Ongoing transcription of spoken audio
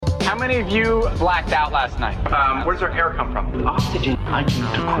How many of you blacked out last night? Where does our air come from? Oxygen I need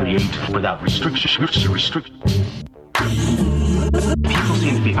to create without restriction. People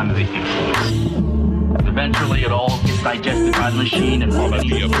seem to be under the influence. Eventually, it all gets digested by the machine and all of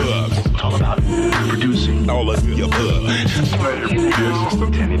the above. It's all about producing. All of the above.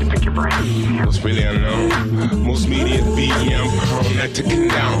 I need to pick your brain. What's really unknown? Most media VM chromatic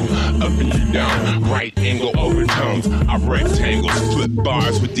down, up and down, right angle overtones. I rectangles, flip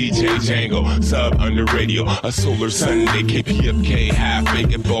bars with DJ Django. Sub under radio, a solar Sunday, KPFK, half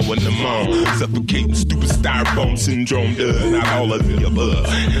bacon bow in the moan. Suffocating stupid styrofoam syndrome does not all of the above.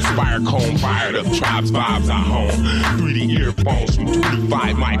 Inspire cone fired up tribes vibes at home. 3D earphones from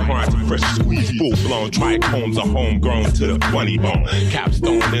 25 microns to fresh squeeze, full blown trichomes are homegrown to the funny bone.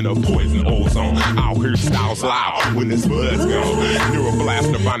 Capstone in a poison ozone. Out here styles loud when this bud's gone.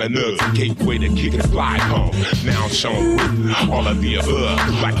 Neuroblast Nirvana nugs, gateway to kick and fly home. Now shown with all of the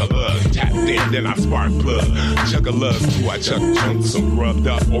above. Like a lug, tapped in, then I spark plug. Chug a lug, too, I chuck chunks, some grubbed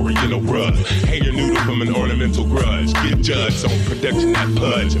up oriental rug. Hang your noodle from an ornamental grudge. Get judged on production that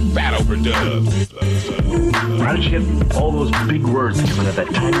pudge. Fat overdubs. How did you get all those big words coming out of that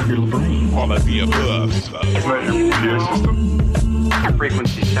tiny little brain? All of the above.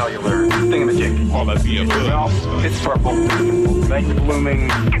 Frequency cellular thingamajig. All of the above. It's purple. Night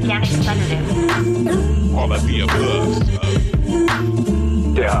blooming. Organic sedative. All of the above.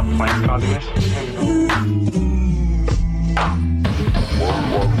 Yeah, plants causing this?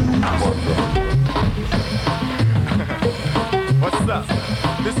 What's up?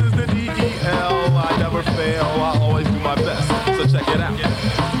 This is the DEL. I never fail. I always do my best. So check it out.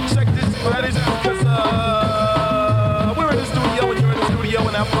 Check this strategy, because we're in the studio and you're in the studio,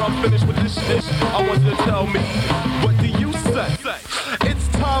 and after I'm finished with this shit, I want you to tell me, what do you say? It's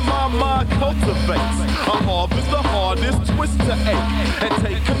time my mind cultivates. I harvest the hardest twist to ache and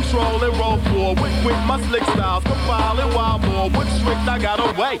take control and roll forward with my slick styles, compiling wild more with tricks I got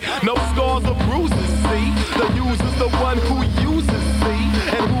away. No scars or bruises, see? The user's the one who uses, see?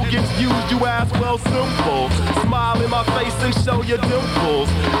 And who gets used, you ask, well, simple. Smile in my face and show your dimples.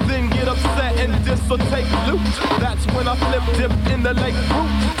 Then get upset and diss or take loot. That's when I flip dip in the lake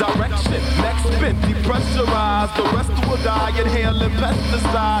root. Direction, next spin, depressurize. The rest will die, inhaling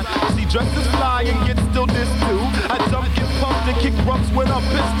pesticide. She dresses fly and gets still dissed too. I jump, get pumped and kick ropes when I'm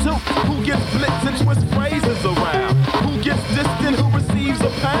pissed too. Who gets blitzed and twist phrases around? Who gets dissed and who receives a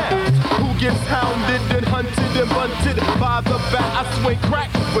pound? Who gets hounded and hunted and bunted by the bat? I swing crack,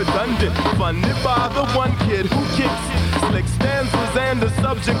 redundant, funded by the one kid who kicks slick stanzas and the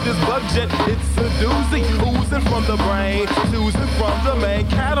subject is budget. It's a doozy, oozing from the brain, choosing from the main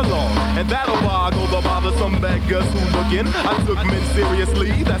catalog, and that'll boggle the bothersome beggars who lookin'. I took men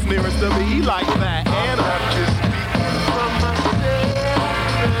seriously, that's nearest to me, like that. And I'm just speaking from myself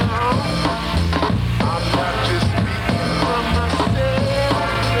now. I'm not just speaking from myself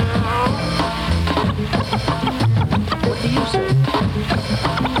now. What do you say?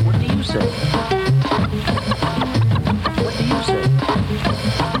 What do you say? What do you say?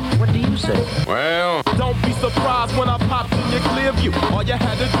 What do you say? Well, don't be surprised when I popped in your clear view. All you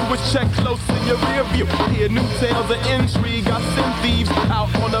had to do was check close in your rear view. Hear new tales of intrigue. I send thieves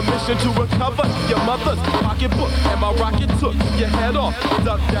out on a mission to recover your mother's pocketbook. And my rocket took your head off.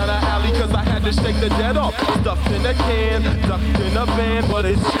 Ducked down an alley cause I had to shake the dead off. Stuffed in a can, ducked in a van. But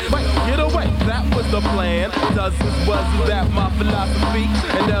it's, wait, get away, that was the plan. Was that my philosophy?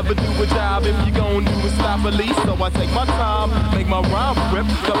 And never do a job if you gon' do it sloppily. So I take my time, make my rhyme grip.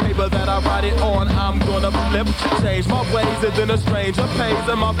 The paper that I write it on, I'm gonna flip. Change my ways and then a stranger pays.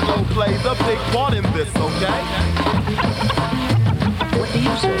 And my flow plays a big part in this, okay? What do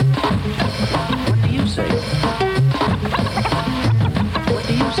you say? What do you say? What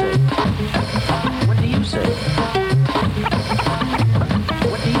do you say? What do you say?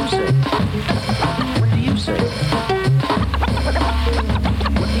 What do you say? What do you say?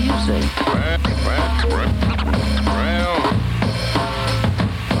 What do you say?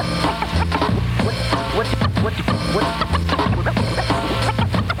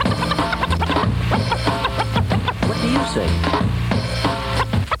 What do you say?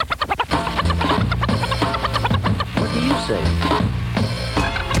 What do you say?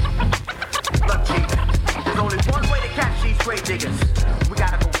 Look, Chief, there's only one way to catch these grave diggers. We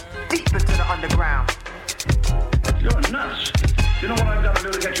gotta go deep into the underground. You're nuts. You know what I've got to do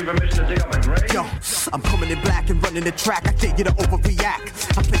to get you permission to dig up my grave? Yo, I'm coming in black and running the track. I can't get to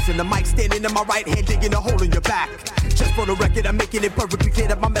overreact. I'm placing the mic, standing in my right hand, digging a hole in your back. Just for the record, I'm making it perfectly clear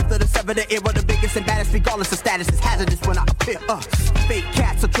that my method is sever the air of the biggest and baddest, regardless of status, is hazardous when I appear. Fake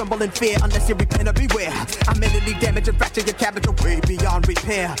cats will tremble in fear unless you repent or beware. I mentally damage and fracture your cabbage way beyond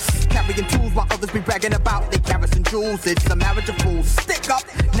repair. carrying tools while others be bragging about they garrison jewels. It's a marriage of fools. Stick up,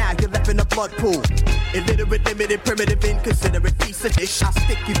 now you're left in a blood pool. Illiterate, limited, primitive, inconsiderate piece of dish. I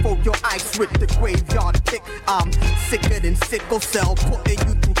stick you for your ice with the graveyard pick. I'm sicker than sickle cell, putting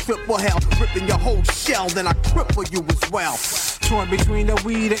you through triple hell, ripping your whole shell, then I cripple you as well. Torn between the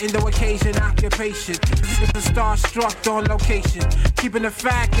weed and the occasion occupation. It's a starstruck on location. Keeping the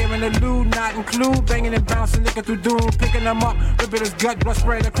fact, hearing the lewd, not include. Banging and bouncing, nigga through doom. Picking them up, ripping his gut, blood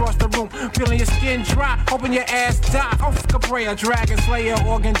spraying across the room. Feeling your skin dry, hoping your ass die. Off Cabrera, dragon slayer,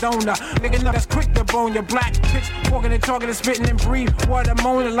 organ donor. Nigga, no, that's quick to bone your black pitch. Walking and talking and spitting and breathe. Water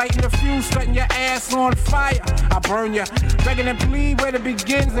moaning, lighting the fuse, setting your ass on fire. I burn ya. Begging and plead where it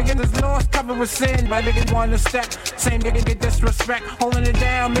begins. Nigga, is lost, covered with sin. My niggas want to step. Same nigga get disrespect. Holding it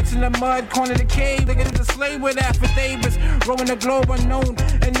down, mixing the mud, corner the cave. Nigga is a slave with affidavits. Rolling the globe unknown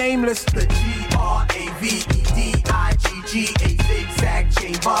and nameless. The GRAVEDIGG, a zigzag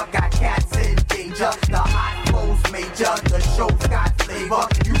chamber. Got cats in danger. The hot flow's major. The show's got flavor.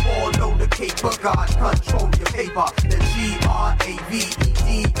 You all know the caper. God control your paper. The GRAVEDIGG,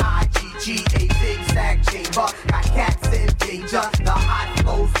 a zigzag chamber. Got cats in danger. The hot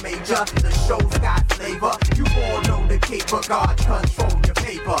flow's major. The show's got flavor. You all know the caper. God control your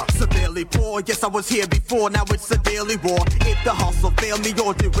paper. Severely poor. Yes, I was here before. Now it's a daily war. If the hustle fail me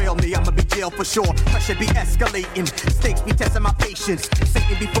or derail me, I'ma be jailed for sure. Pressure be escalating. Stakes be testing my patience.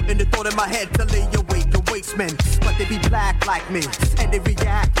 Satan be putting the thought in my head to lay awake and waste men. But they be black like me. And they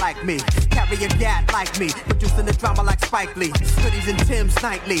react like me. Carry a gat like me. Producing the drama like Spike Lee. Hoodies and Tim's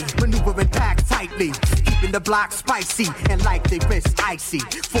nightly. Maneuvering packed tightly. Keeping the block spicy. And like they wrist icy.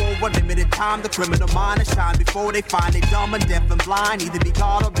 For a limited time, the criminal mind is shine before they find they dumb and deaf and blind. Either be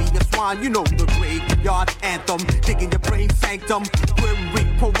God or be a swine. You know the graveyard anthem. Digging your brain sanctum. Grim,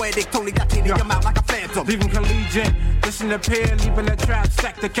 weak, poetic. Tony got in your mouth like a phantom. Leaving collegiate, listen to peer, leaving the trap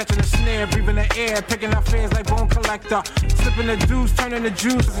sector, catching a snare, breathing the air, picking up fears like bone collector, slipping the deuce, turning the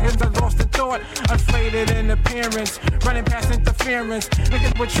juice against a lost in thought, unfaded in appearance, running past interference,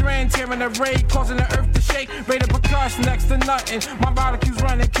 looking with trend, tearing the raid, causing the earth to shake, rated percussion next to nothing, my molecules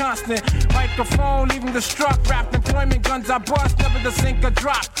running constant, microphone leaving the struck, wrapped employment, guns I bust, never to sink or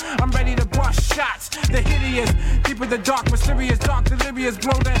drop, I'm ready to bust shots, the hideous, deep in the dark, mysterious, dark, delirious,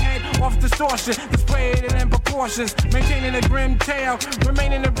 blow the head off distortion, displayed in proportions, maintaining a grim tail,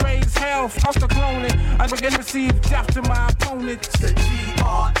 remaining to raise health, off the cloning, I begin to receive death to my opponents. The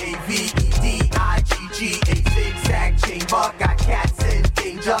GRAVEDIGG, a zigzag chamber, got cats in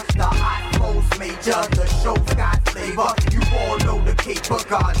danger, the hot flow's major, the show's got flavor, you all know the caper,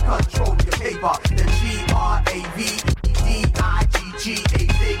 God control your paper. The GRAVEDIGG, a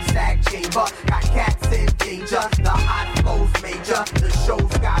zigzag chamber, got cats in danger, the hot flow's major, the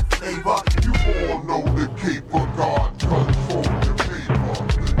show's got flavor, you all know the caper, God control your paper.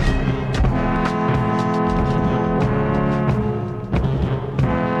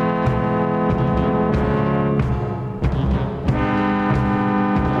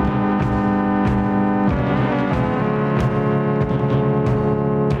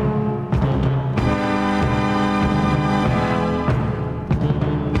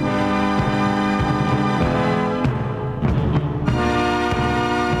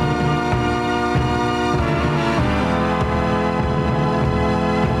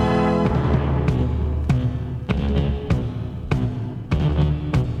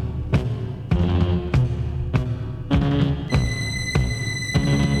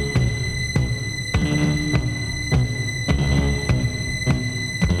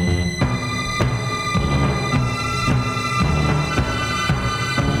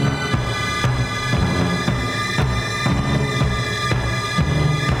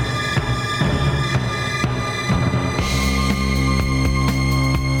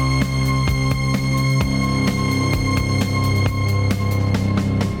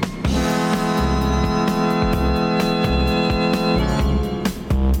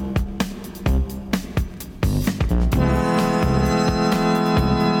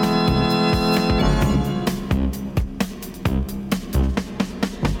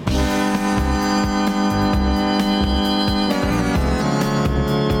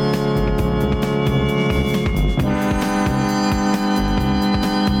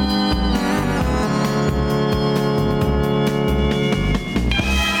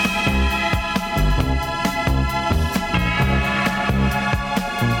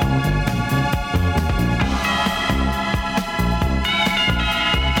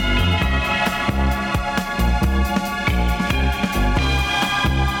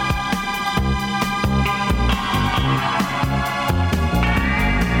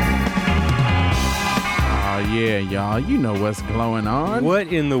 you know what's going on. What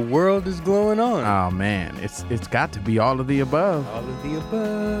in the world is going on? Oh man, it's got to be all of the above. All of the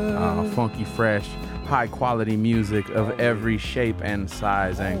above. Funky, fresh, high quality music of every shape and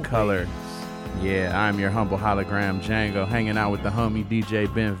size and color. Yeah, I'm your humble hologram Django, hanging out with the homie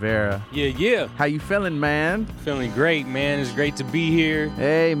DJ Ben Vera. Yeah. How you feeling, man? Feeling great, man. It's great to be here.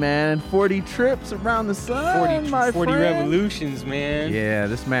 Hey, man. 40 trips around the sun, 40 revolutions, man. Yeah,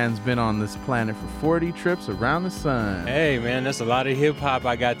 this man's been on this planet for 40 trips around the sun. Hey, man, that's a lot of hip-hop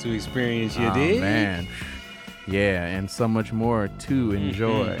I got to experience. You dig? Man. Yeah, and so much more to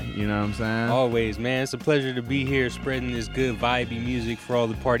enjoy. You know what I'm saying? Always, man. It's a pleasure to be here spreading this good vibey music for all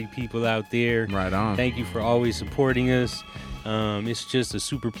the party people out there. Right on. Thank you for always supporting us. It's just a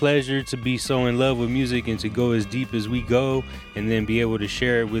super pleasure to be so in love with music and to go as deep as we go and then be able to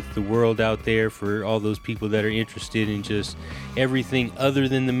share it with the world out there for all those people that are interested in just everything other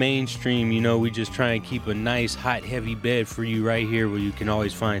than the mainstream. You know, we just try and keep a nice, hot, heavy bed for you right here where you can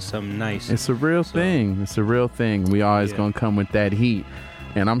always find something nice. It's a real thing. It's a real thing. We always gonna come with that heat.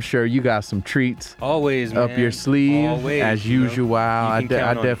 And I'm sure you got some treats always up man. your sleeve, always, as usual. I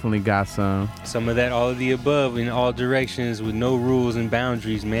definitely got some of that, all of the above in all directions with no rules and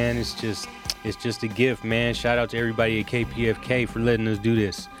boundaries, man. It's just a gift, man. Shout out to everybody at KPFK for letting us do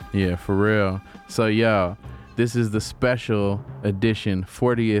this. Yeah, for real. So, yo, this is the special edition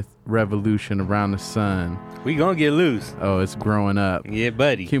 40th Revolution Around the Sun. We gonna get loose. Oh, it's growing up. Yeah,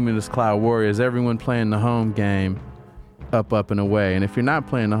 buddy. Cumulus Cloud Warriors, everyone playing the home game. Up and away. And if you're not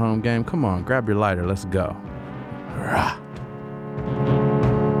playing the home game, come on, grab your lighter. Let's go. Rah.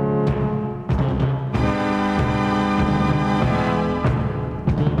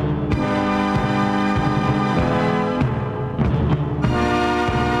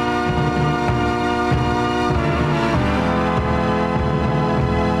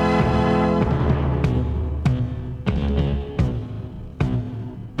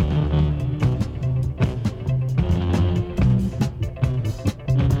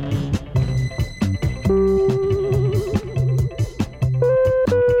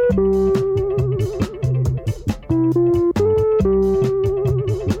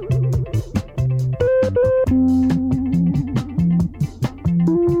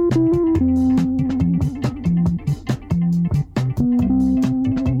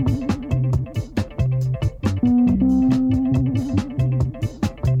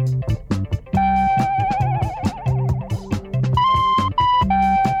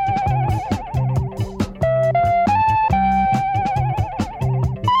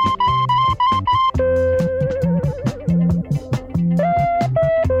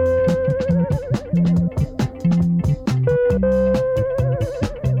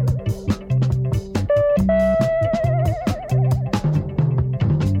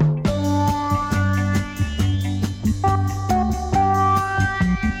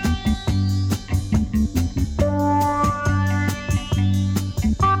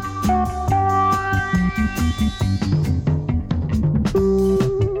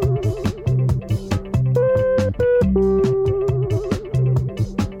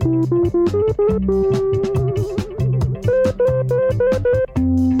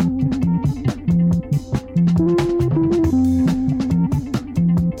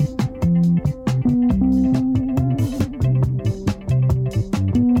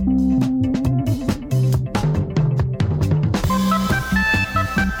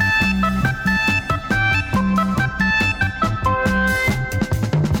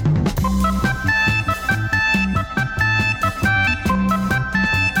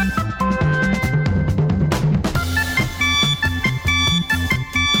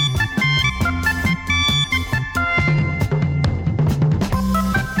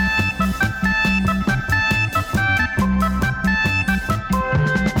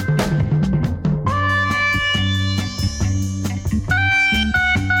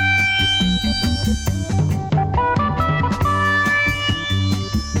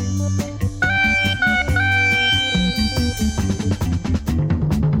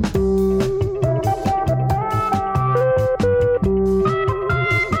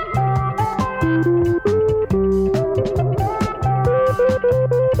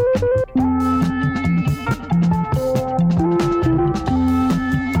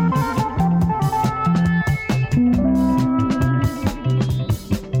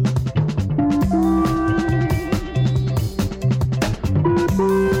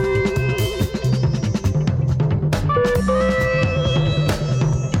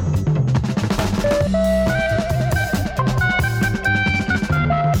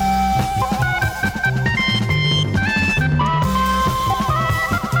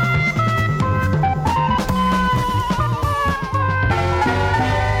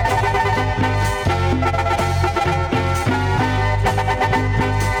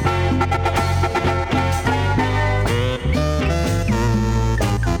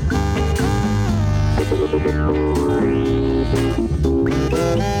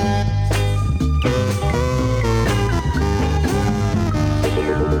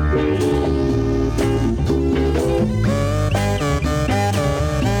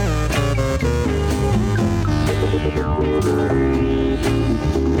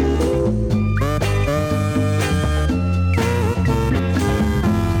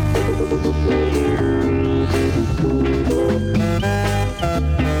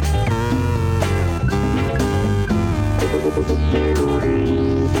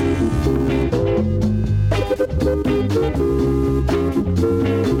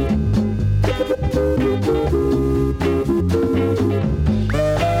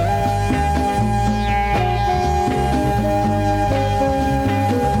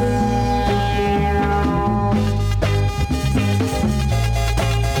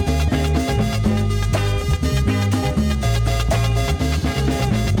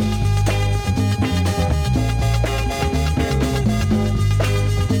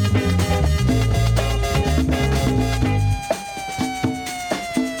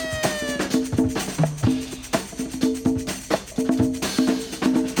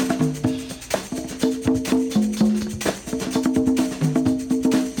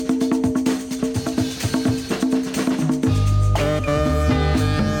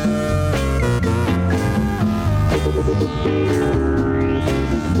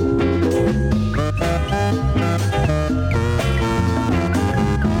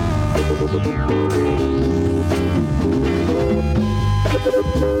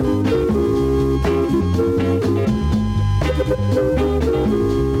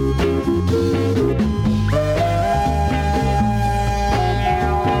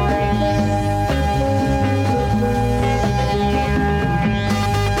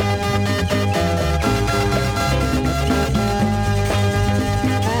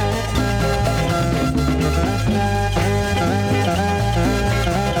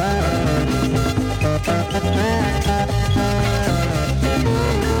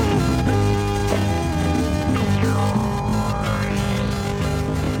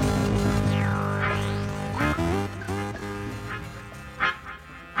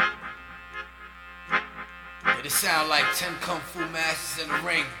 Sound like 10 kung fu masters in the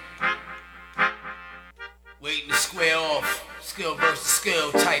ring, waiting to square off, skill versus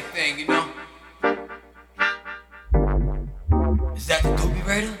skill type thing, you know? Is that the Doobie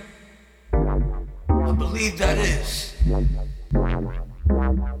Raider? I believe that is.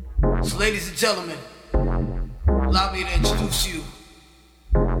 So ladies and gentlemen, allow me to introduce you,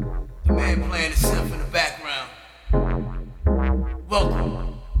 the man playing the synth in the background.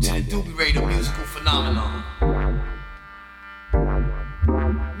 Welcome to the Doobie Raider musical phenomenon.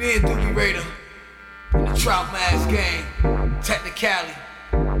 Me and Doobie Raider in the Trout Mask Gang, Technicality,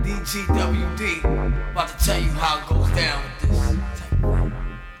 DGWD, about to tell you how it goes down with this type of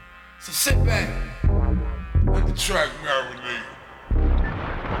thing. So sit back, let the track marinate.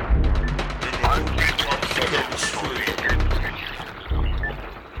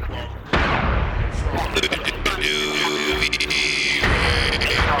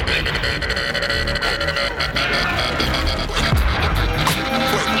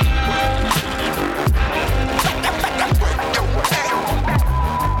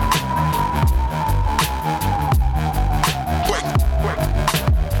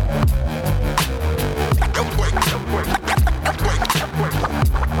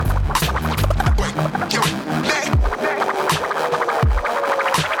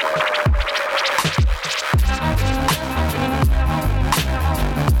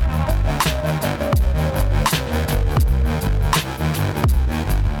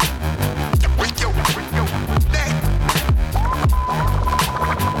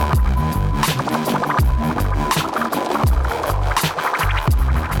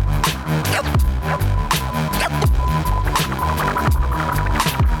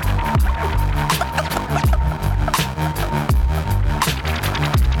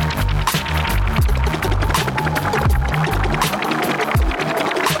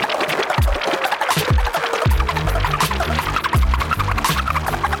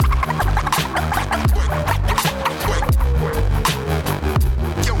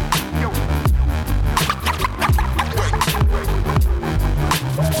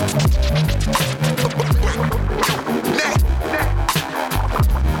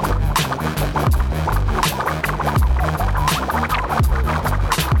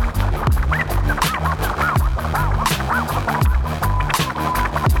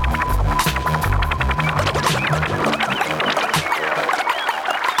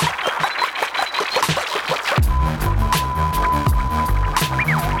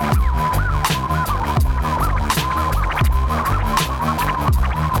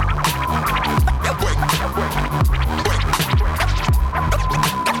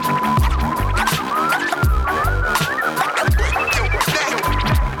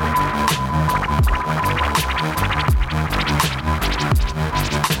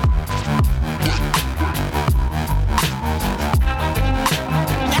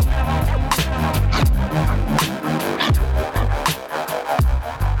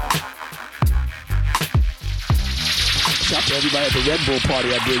 everybody at the Red Bull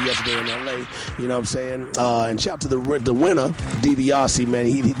party I did yesterday in LA. You know what I'm saying? And shout out to the winner, DiBiase, man.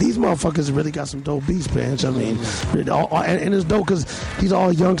 These motherfuckers really got some dope beats, man. I mean, and it's dope because these are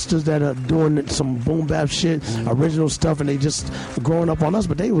all youngsters that are doing some boom bap shit, original stuff, and they just growing up on us.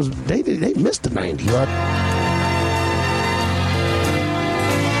 But they missed the 90s. Right?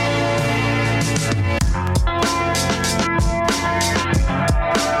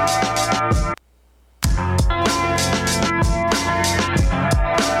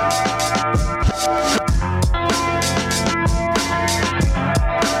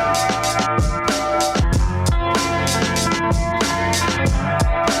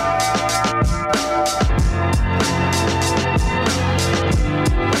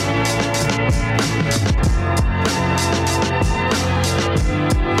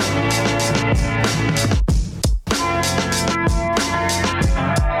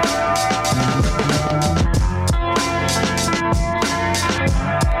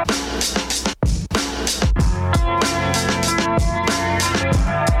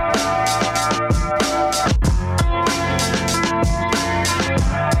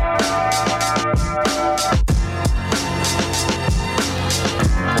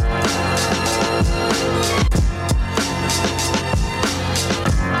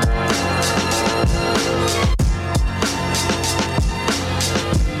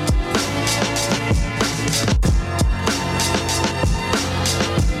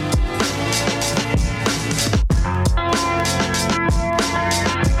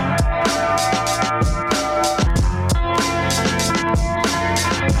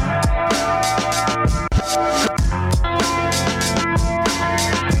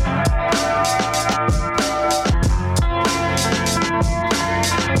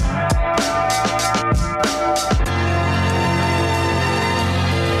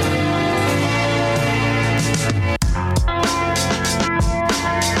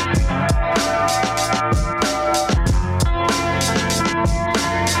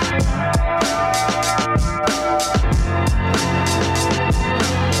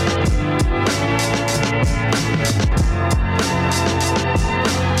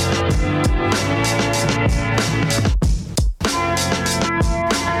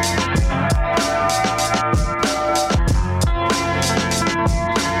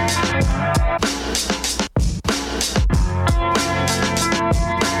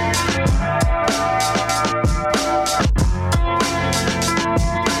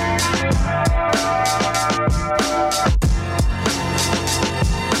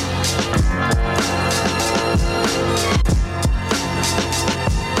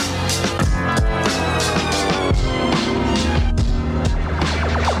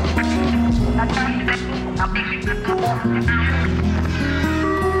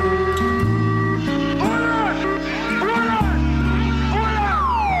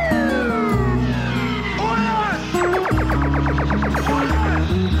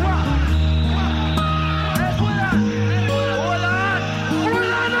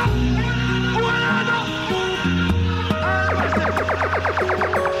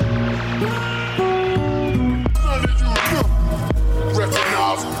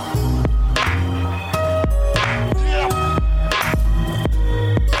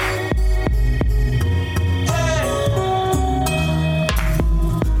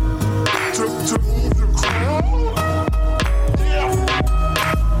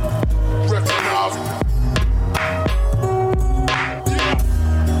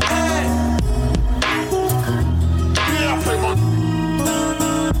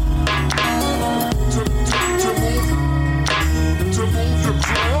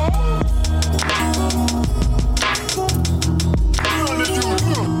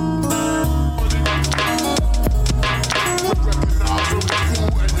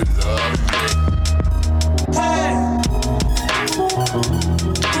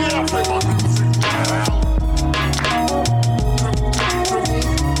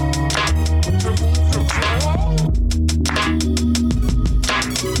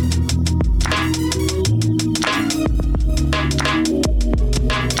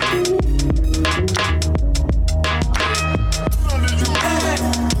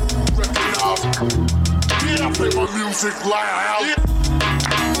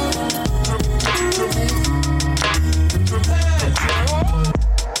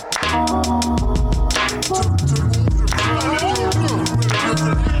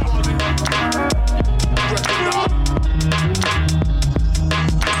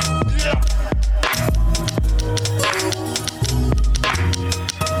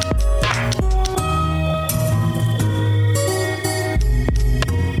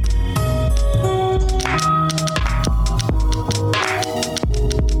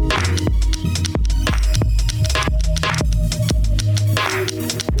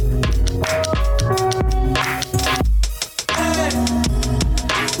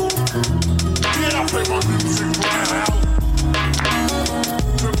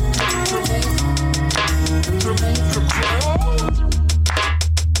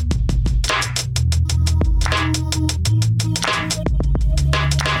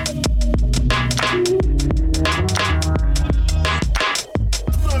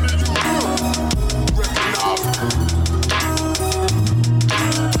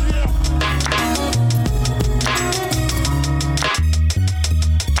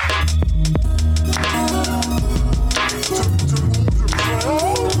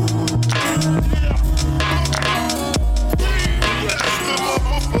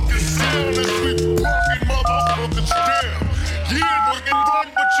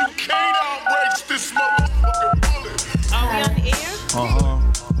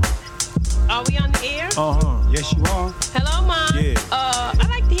 Are we on the air? Yes, you are. Hello, Mom. Yeah. I'd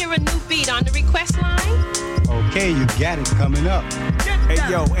like to hear a new beat on the request line. Okay, you got it coming up. Hey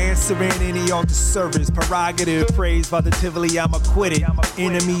yo, answering any on the service, prerogative, praise positively, I'm acquitted.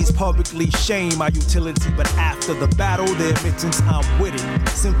 Enemies publicly shame my utility, but after the battle, their admittance, I'm with it.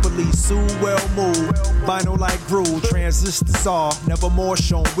 Simply sue, well moved, vinyl like groove, transistors are nevermore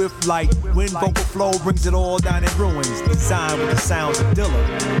shown with light. When vocal flow brings it all down in ruins, designed with the sounds of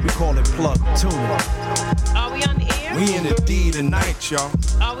Dilla, we call it plug tuning. Are we on the air? We in the D tonight, y'all.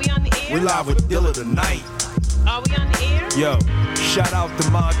 Are we on the air? We live with Dilla tonight. Are we on the air? Yo, shout out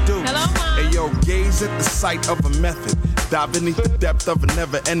to my dude. Hello, Mom. Hey, yo, gaze at the sight of a method. Dive beneath the depth of a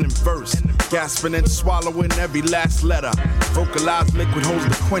never-ending verse. Gasping and swallowing every last letter. Vocalized liquid holds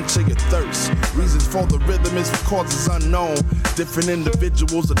the quench of your thirst. Reasons for the rhythm is for causes unknown. Different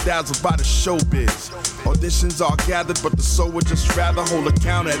individuals are dazzled by the showbiz. Auditions are gathered, but the soul would just rather hold a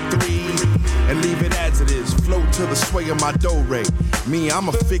count at 3 and leave it as it is. Flow to the sway of my do-re. Me, I'm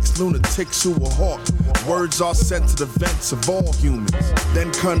a fixed lunatic to a hawk. Words are sensitive vents of all humans,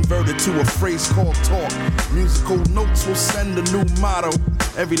 then converted to a phrase called talk. Musical notes will send a new motto.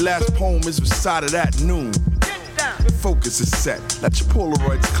 Every last poem is recited at noon. Focus is set. Let your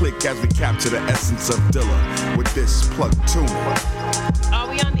Polaroids click as we capture the essence of Dilla with this plug tune. Are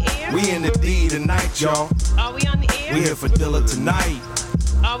we on the air? We in the D tonight, y'all. Are we on the air? We here for Dilla tonight.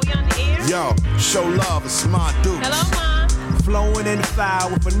 Are we on the air? Yo, show love, it's my dudes. Hello, Mom. Flowing in the fire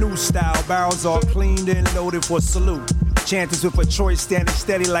with a new style. Barrels all cleaned and loaded for salute. Chanters with a choice standing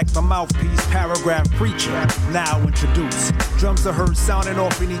steady like my mouthpiece. Paragraph preacher, now introduced. Drums are heard sounding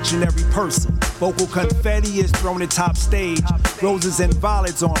off in each and every person. Vocal confetti is thrown at top stage. Roses and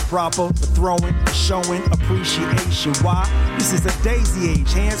violets on proper for throwing, for showing appreciation. Why? This is a daisy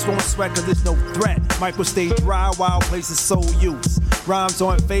age. Hands won't sweat cause there's no threat. Micro stay dry while places soul use. Rhymes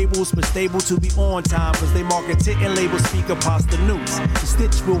aren't fables but stable to be on time cause they market it and label speaker pasta news. The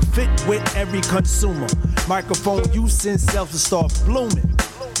stitch will fit with every consumer. Microphone use and self to start blooming.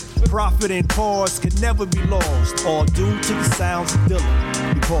 Profit and cause could never be lost, all due to the sounds of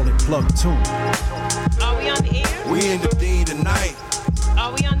Dilla. We call it plug tune. Are we on the air? We in the D tonight.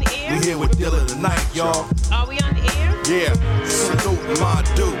 Are we on the air? We here with Dilla tonight, y'all. Are we on the air? Yeah, salute my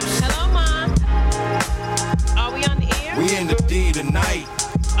dudes. Hello, Mom. Are we on the air? We in the D tonight.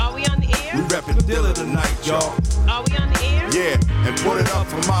 Are we on the air? We reppin' Dilla tonight, y'all. Are we on the air? Yeah, and put it up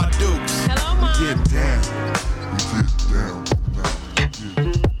for my dukes. Hello, Mom. We get down. We get down.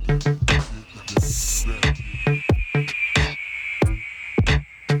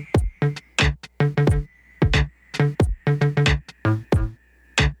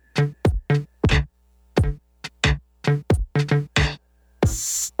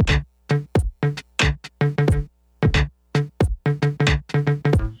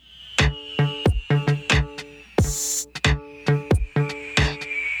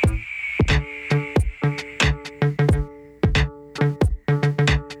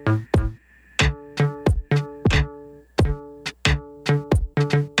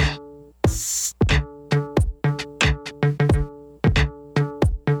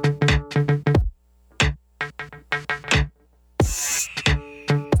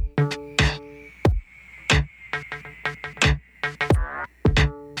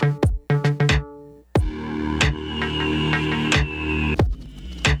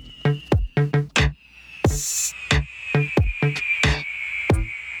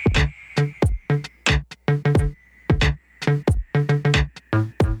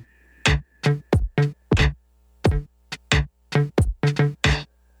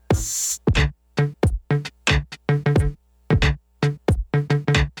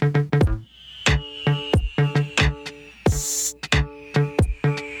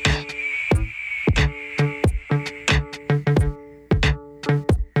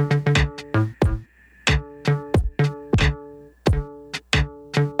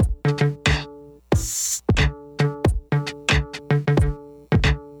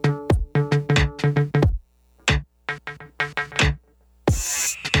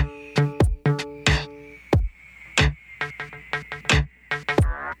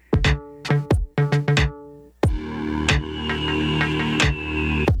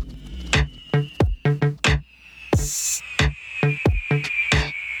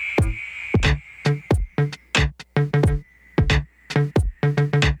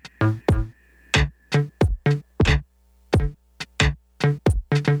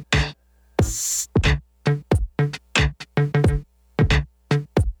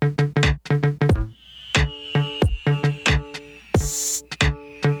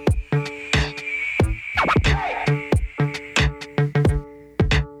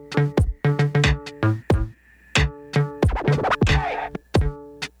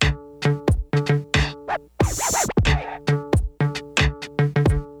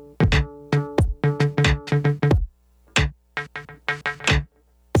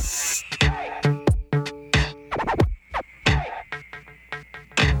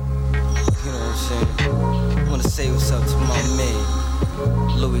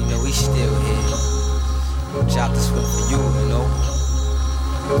 Shout this one for you, you know.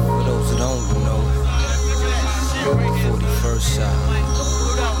 For those who don't, you know. 41st side.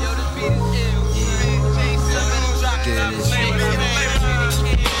 Yeah.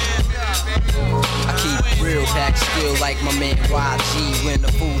 I keep real pack still like my man YG. When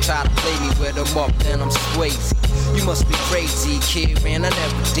the fool try to play me with them up, then I'm Swayze. You must be crazy, kid, man, I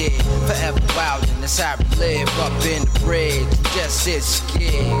never did. Forever wild, and that's how we live up in the bridge. You just sit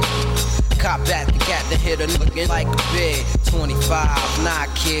scared. Cop back the gat that hit a nigga like a bed. 25, nah,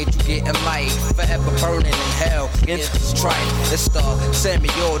 kid, you getting light. Forever burning in hell. It's tripe, it's the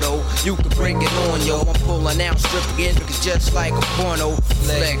semi-auto. You can bring it on, yo. I'm pulling out, stripping in niggas just like a porno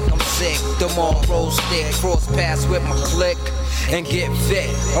flick. I'm sick, them all roll stick. Cross paths with my click and get fit.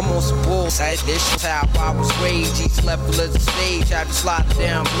 I'm on some bullshit. This is how I was raised. Each level is a stage. I be sliding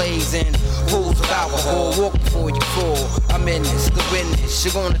down blazing. Pools of alcohol, walk before you fall. I'm in this, the witness.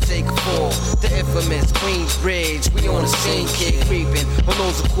 You're gonna take a fall. The infamous Queensbridge. We on the scene, kid creeping. On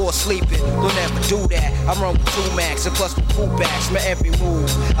those of course sleeping. Don't ever do that. I'm run with 2 max and plus with pullbacks. My every move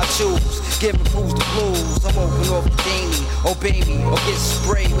I choose, giving crews the blues. I'm open off the Danny, obey me, or get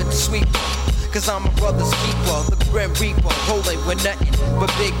sprayed with the sweeper. Cause I'm a brother's keeper, the Grim Reaper, rolling with nothing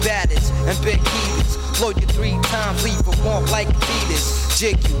but big badders and big heaters. Blow you 3 times, leave a walk like Adidas.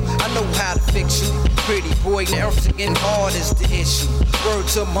 Jig you, I know how to fix you. Pretty boy, now singing hard is the issue. Word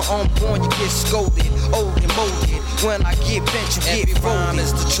to my unborn, you get scolded, old and molded. When I get bent, you get folded. Every rhyme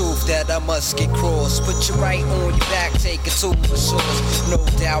is the truth that I must get crossed. Put you right on your back, take it to the source. No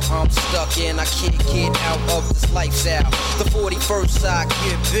doubt I'm stuck in, I can't get out of this lifestyle. The 41st side,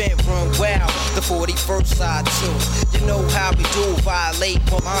 get bent, run wild. The 41st side too. You know how we do, violate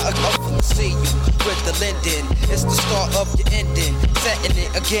my to see you with the Linden. It's the start of your ending, setting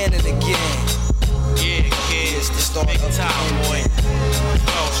it again and again. Yeah, kid, it's the start big of time, your boy.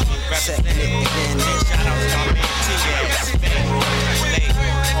 setting it again. Shout out to my man T-Ass,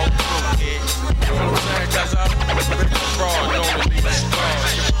 whole crew, kid. You know what I'm saying? Cause I'm big fraud, no one leave strong.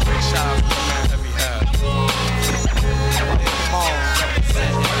 Big shout out to my man Heavy Head. Come on.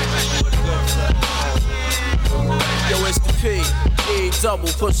 Yo, it's the P,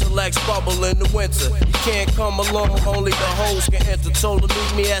 E-double, push a Lex bubble in the winter. You can't come along, only the hoes can enter. Told her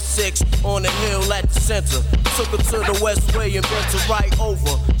meet me at 6 on the hill at the center. Took her to the West Way and bent her right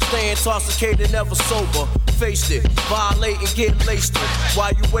over. Stay intoxicated, never sober. Faced it, violate and get laced it.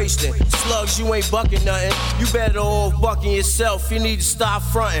 While you wasting slugs, you ain't bucking nothing. You better off bucking yourself. You need to stop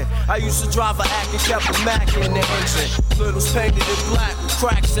fronting. I used to drive a act and kept a Mac in the engine. Littles painted in black with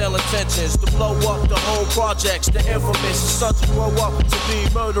crack sale intentions to blow up the whole projects. The infamous sons to grow up to be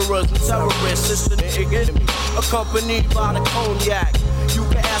murderers and terrorists. It's the enemy, accompanied by the cognac. You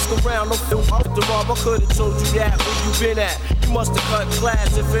can ask around, no film up the mob. I could've told you that where you been at. You must've cut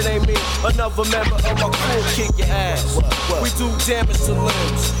class if it ain't me. Another member of my crew kick your ass. We do damage to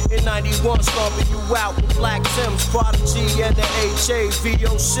limbs. In 91, stomping you out with Black Timbs, Prodigy, and the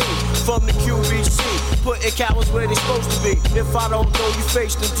HAVOC from the QBC. Putting cowards where they supposed to be. If I don't know your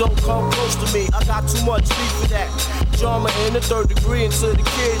face, then don't come close to me. I got too much beef for that. Drama in the 3rd degree, and to the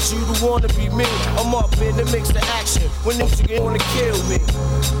kids, you don't wanna be me. I'm up in the mix of action when niggas wanna kill me.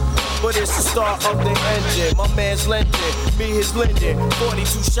 But it's the start of the engine. My man's lending, me his lending.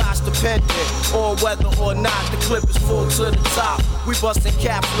 42 shots dependent on whether or not the clip is full to the top. We busting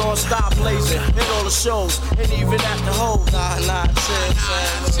caps non-stop blazing in all the shows and even at the hole.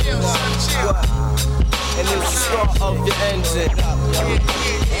 Chill. And it's the start of the engine.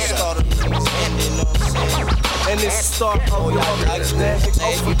 Start of the ending, and it's the start of your engine.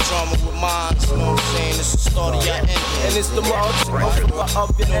 Every drama with mine, you know what I'm saying? It's the start of your engine. And it's the march of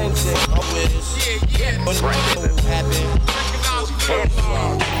your engine. When it happen.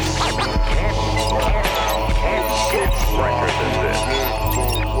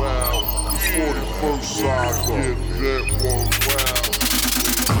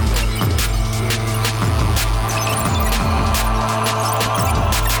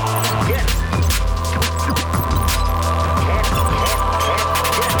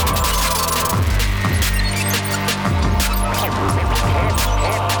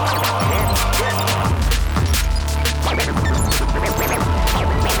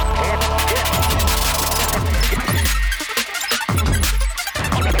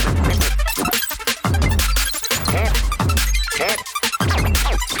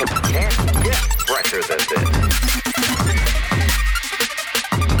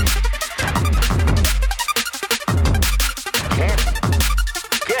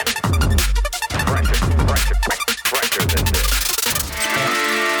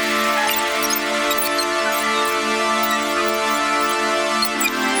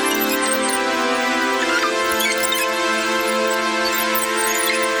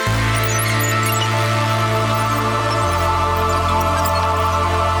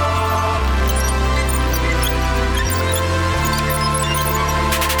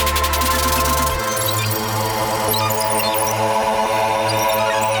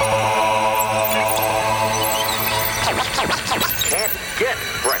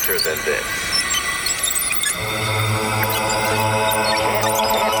 fresher than this.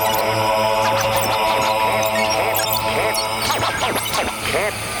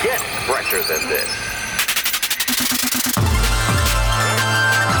 Can't get fresher than this.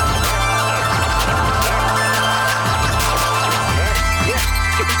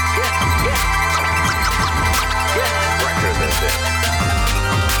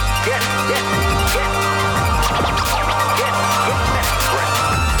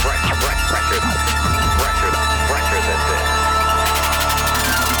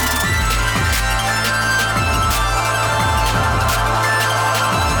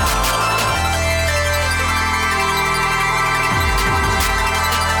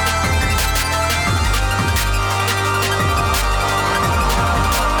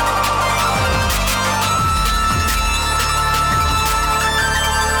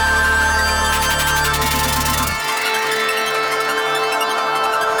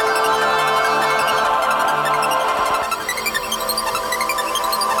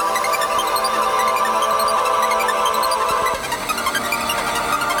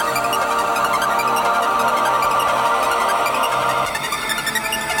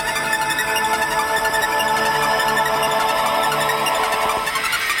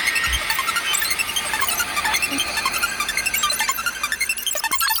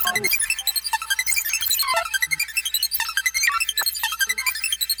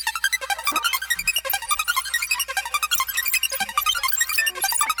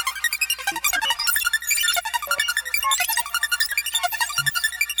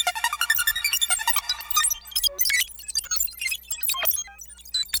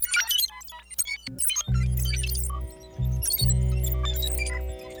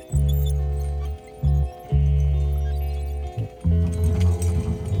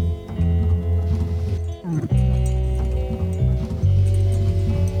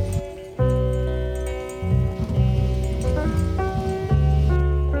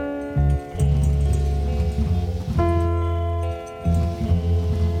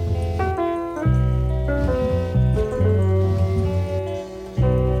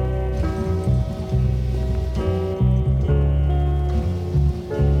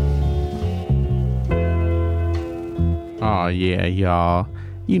 Oh yeah, y'all.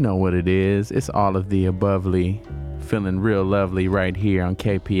 You know what it is. It's all of the abovely. Feeling real lovely right here on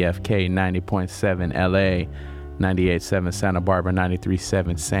KPFK 90.7 LA, 98.7 Santa Barbara,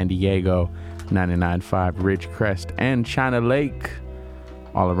 93.7 San Diego, 99.5 Ridgecrest and China Lake.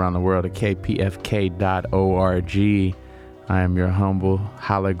 All around the world at kpfk.org. I am your humble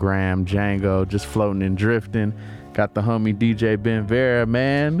hologram Django, just floating and drifting. Got the homie DJ Ben Vera,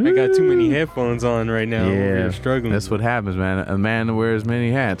 man. I got too many headphones on right now. Yeah, I'm struggling. That's what happens, man. A man wears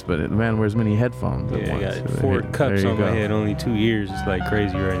many hats, but a man wears many headphones. Yeah, I got 4 cups on my head, only 2 ears. It's like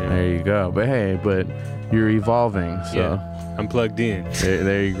crazy right now. There you go. But hey, you're evolving, so yeah, I'm plugged in.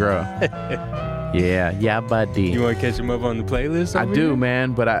 There you go. Yeah, buddy. You want to catch him up on the playlist? I do,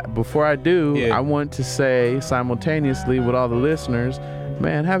 man. But before I do, I want to say simultaneously with all the listeners,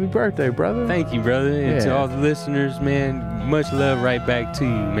 man, happy birthday, brother. Thank you, brother. And to all the listeners, man, much love right back to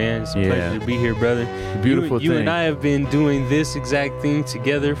you, man. It's a pleasure to be here, brother. Beautiful thing. You and I have been doing this exact thing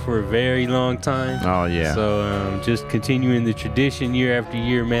together for a very long time. Oh, yeah. So just continuing the tradition year after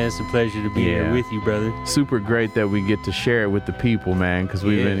year, man. It's a pleasure to be here with you, brother. Super great that we get to share it with the people, man, because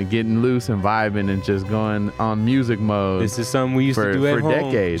we've been getting loose and vibing and just going on music mode. This is something we used to do at home,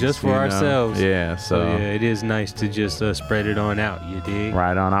 decades, just for ourselves. Yeah, so it is nice to just spread it on out, you dig?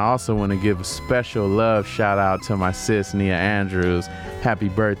 Right on. I also want to give a special love shout out to my sis Nia Andrews. Happy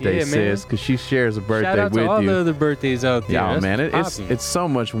birthday, sis, because she shares a birthday shout out with to all you. the other birthdays out there. Yeah, man, it's so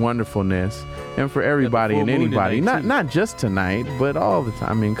much wonderfulness, and for everybody and anybody, not just tonight, but all the time.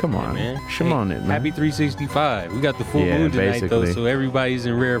 I mean, come on, man. On it, man. Happy 365. We got the full moon tonight, though, so everybody's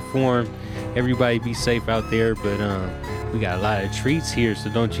in rare form. Everybody be safe out there, but we got a lot of treats here, so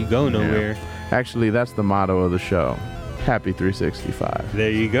don't you go nowhere. Actually, that's the motto of the show. Happy 365.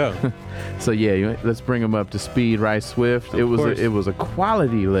 There you go. So let's bring them up to speed right swift. It was a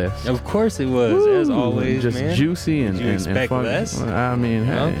quality list. Of course it was. As always, just man. juicy and fun. Less? I mean,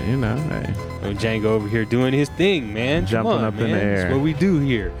 hey. Django over here doing his thing, man. Jumping up in the air. That's what we do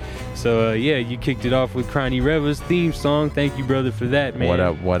here. So you kicked it off with Cronny Reva's theme song. Thank you, brother, for that, man.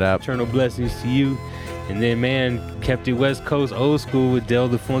 What up? Eternal blessings to you. And then, man, kept it West Coast old school with Del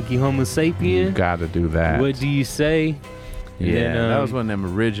the Funky Homo Sapien. You gotta do that. What do you say? Yeah, that was one of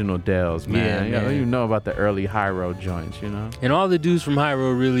them original Dells, man. Yeah, man. You know about the early Hyro joints, you know? And all the dudes from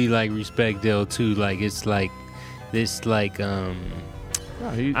Hyro really, respect Del, too. It's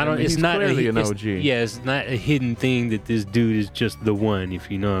He's clearly an OG. It's not a hidden thing that this dude is just the one, if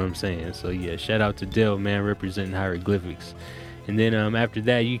you know what I'm saying. So yeah, shout out to Dell, man, representing hieroglyphics. And then after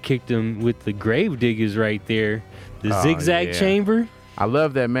that, you kicked him with the Grave Diggers right there, the Zigzag Chamber. I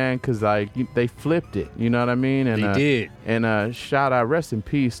love that, man, because like they flipped it. You know what I mean? And they did. And shout out, rest in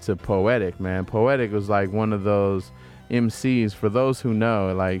peace to Poetic, man. Poetic was like one of those MCs, for those who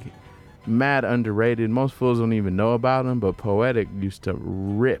know, like mad underrated. Most fools don't even know about him, but Poetic used to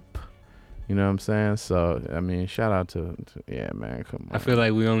rip. You know what I'm saying? So, I mean, shout out to yeah, man, come on. I feel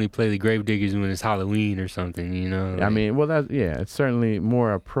like we only play the Grave Diggers when it's Halloween or something, you know? I mean, well, it's certainly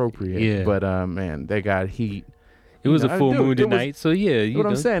more appropriate. Yeah. But, man, they got heat. It was a full moon tonight, so yeah. What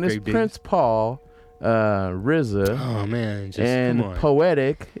I'm saying is Prince Paul, RZA, oh man, and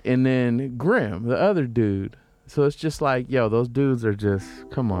Poetic, and then Grimm, the other dude. So it's just like, yo, those dudes are just,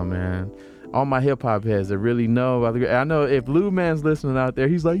 come on, man. All my hip hop heads that really know. I know if Lou Man's listening out there,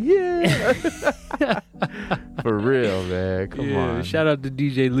 he's like, yeah. For real, man. Come on. Shout out to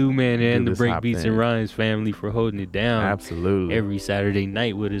DJ Lou Man and the Break Beats and Rhymes family for holding it down. Absolutely. Every Saturday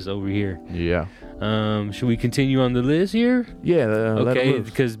night with us over here. Yeah. Should we continue on the list here? Yeah. Okay,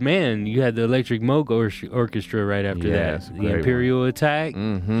 because man, you had the Electric Mocha Orchestra right after that. The Imperial Attack.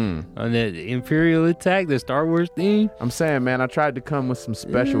 Mm-hmm. On that Imperial Attack, the Star Wars theme. I'm saying, man, I tried to come with some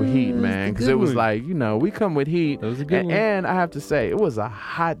special heat, man, because it was like, you know, we come with heat. That was a good one. And I have to say, it was a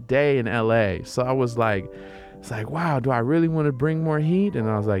hot day in LA. So I was like, it's like, wow, do I really want to bring more heat? And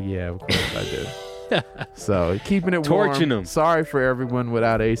I was like, yeah, of course I do. So keeping it torching warm. them. Sorry for everyone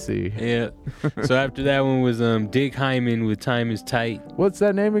without AC. Yeah. So after that one was Dick Hyman with Time Is Tight. What's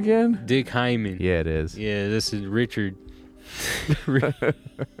that name again? Dick Hyman. Yeah, it is. Yeah, this is Richard.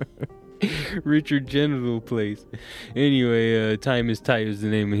 Richard Genital Place. Anyway, Time Is Tight was the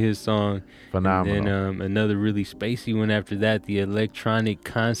name of his song. Phenomenal. And then another really spacey one after that, the Electronic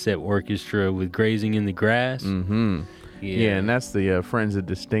Concept Orchestra with Grazing in the Grass. Mm-hmm. Yeah, and that's the Friends of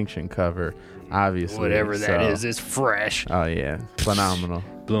Distinction cover, obviously. Whatever that is, it's fresh. Oh, yeah. Phenomenal.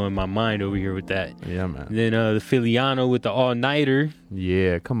 Blowing my mind over here with that. Yeah, man. And then the Filiano with the All-Nighter.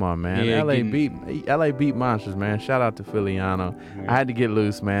 Yeah, come on, man. Yeah, LA beat monsters, man. Shout out to Filiano. I had to get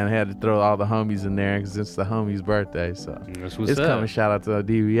loose, man. I had to throw all the homies in there because it's the homie's birthday. So that's what's it's up. coming. Shout out to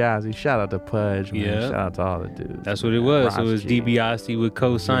DiBiase. Shout out to Pudge, man. Yeah. Shout out to all the dudes. That's what it was. So it was DiBiase with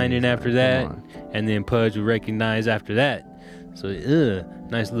co-signing after that. And then Pudge would recognize after that. So,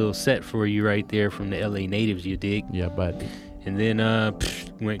 nice little set for you right there from the LA natives, you dig? Yeah, buddy. And then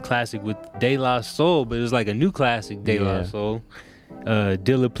went classic with De La Soul, but it was like a new classic De La Soul.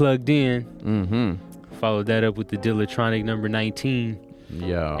 Dilla Plugged In. Mm-hmm. Followed that up with the Dillatronic number 19.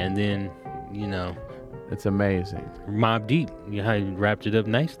 Yo. And then, you know. It's amazing. Mobb Deep. You wrapped it up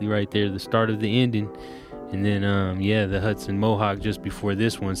nicely right there, the start of the ending. And then, the Hudson Mohawk just before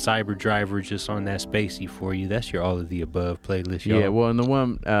this one. Cyber Driver just on that spacey for you. That's your All of the Above playlist, y'all. Yeah, well, and the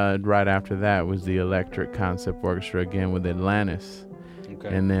one right after that was the Electric Concept Orchestra again with Atlantis.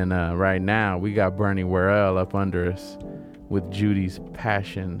 Okay. And then right now we got Bernie Worrell up under us with Judy's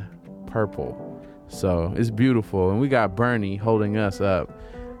Passion Purple. So it's beautiful. And we got Bernie holding us up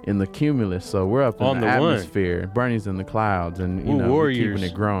in the cumulus. So we're up in the atmosphere. Bernie's in the clouds and, you know, we're keeping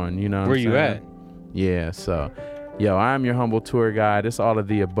it growing. You know what I'm saying? Where you at? Yeah, so, yo, I'm your humble tour guide. It's All of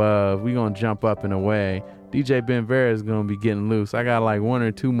the Above. We gonna jump up and away. DJ Ben Vera is gonna be getting loose. I got like 1 or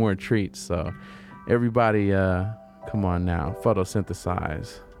 2 more treats, so everybody, come on now.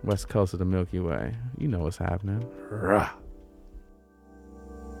 Photosynthesize. West coast of the Milky Way. You know what's happening. Rah.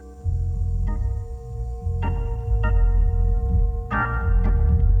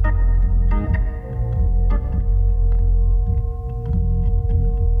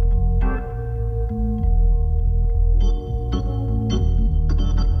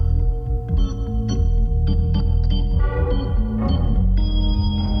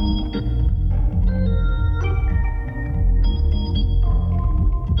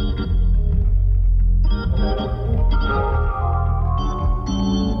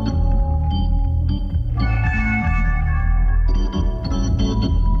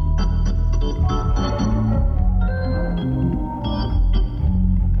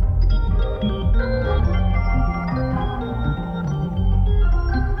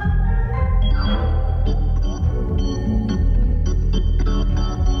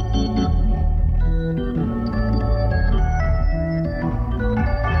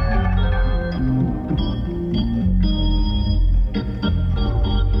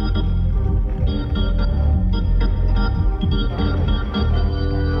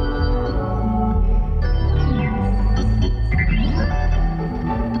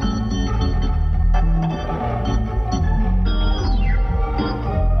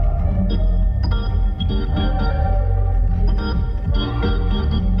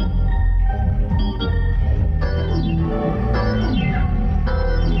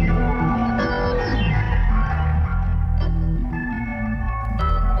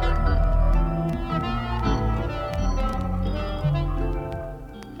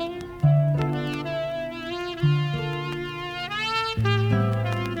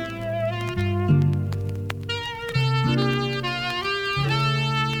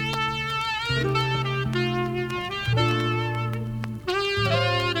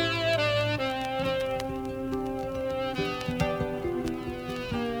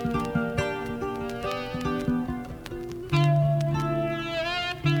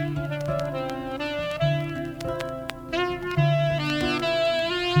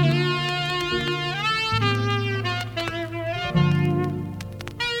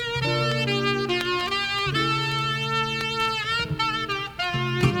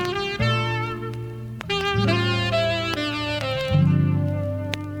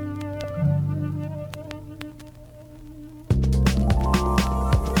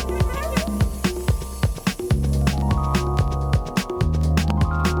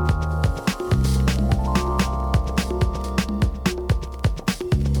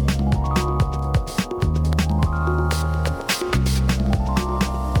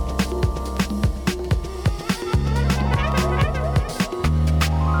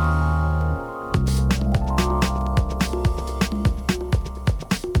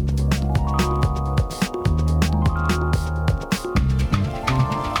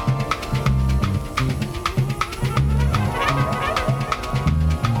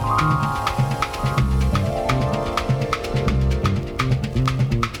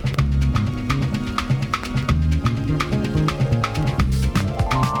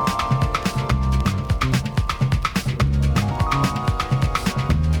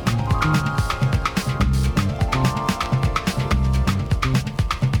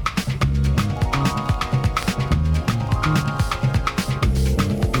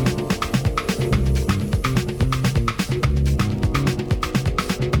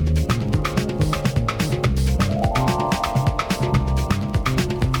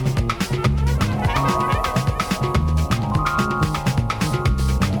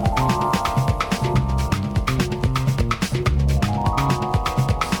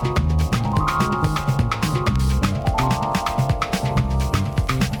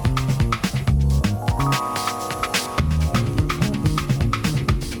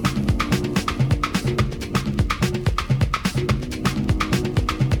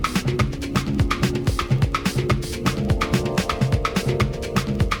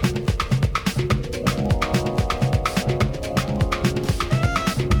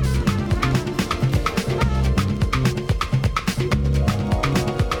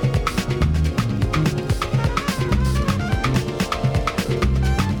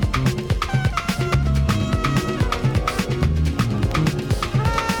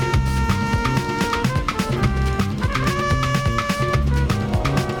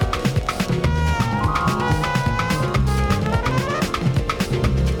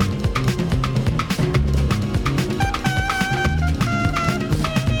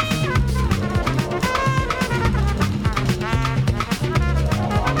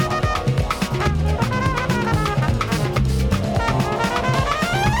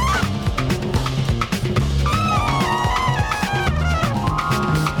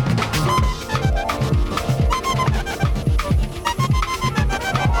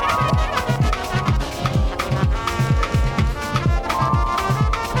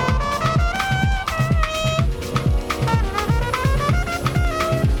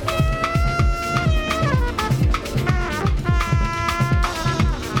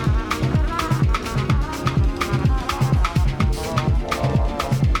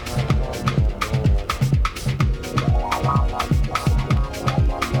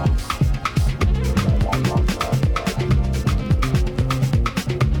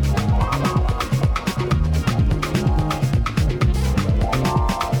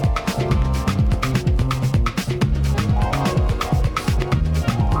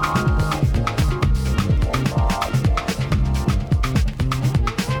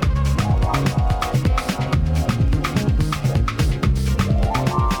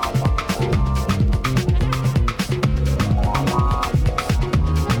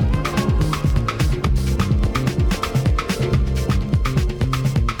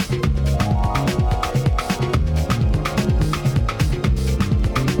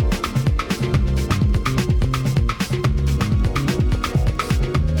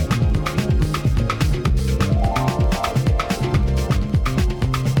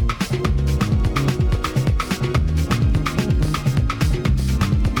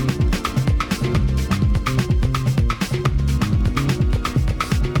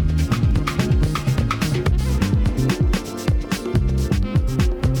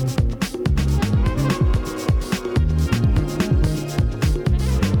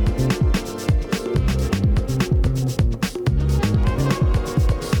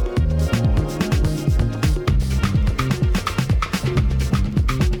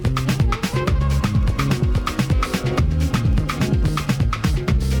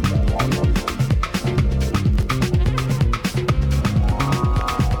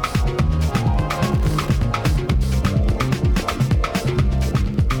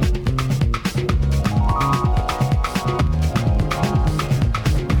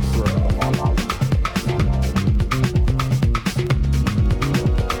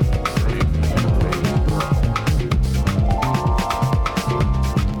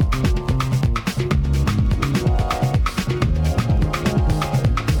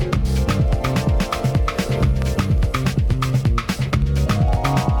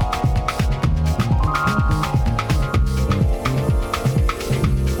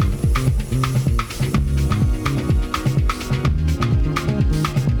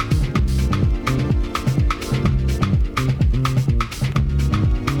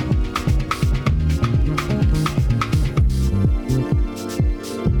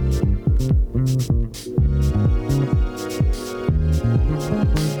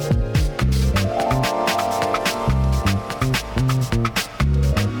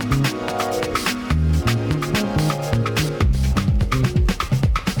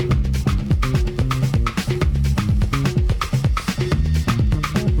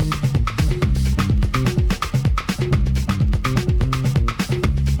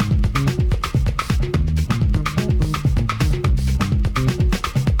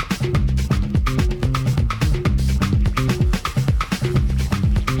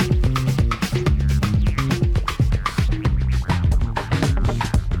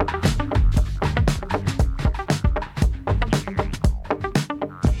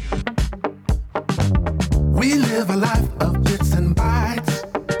 live a life of bits and bytes.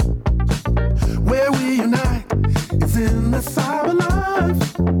 Where we unite is in the cyber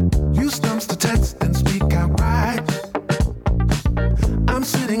life. Use thumbs to text and speak outright. I'm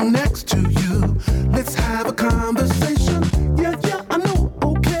sitting next to you. Let's have a conversation. Yeah, I know,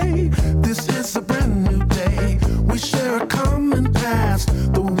 okay. This is a brand new day. We share a common past.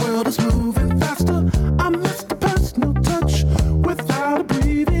 The world is moving faster. I miss the personal touch without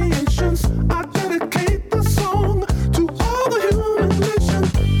abbreviations. I dedicate this song to all the human nation.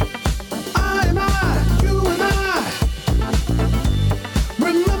 I and I, you and I.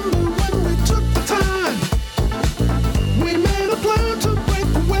 Remember when we took the time? We made a plan to break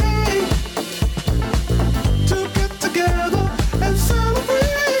away, to get together and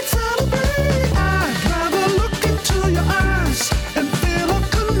celebrate, celebrate. I'd rather look into your eyes and feel a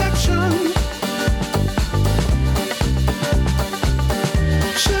connection.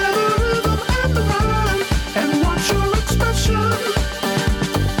 Share the rhythm and the rhyme and watch your expression.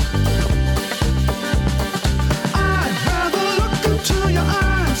 I'd rather look into your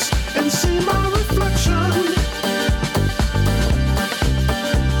eyes and see my reflection.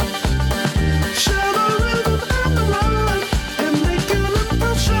 Share the rhythm and the rhyme and make an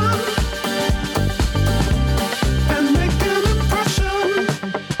impression. And make an impression.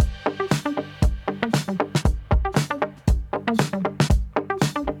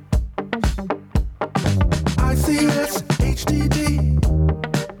 ICS HDD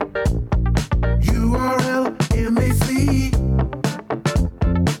URL MAC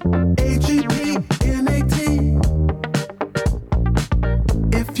AGP NAT.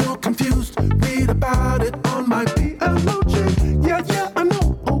 If you're confused, read about it on my PLOG. Yeah, I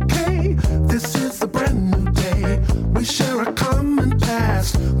know, okay. This is a brand new day. We share a common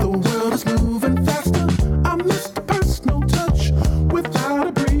past. The world is moving faster. I miss the personal touch without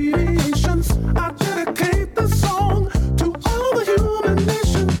abbreviations. I dedicate this song to all the human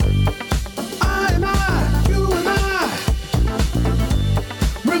nation. I and I, you and I.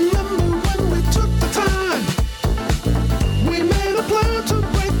 Remember when we took the time? We made a plan to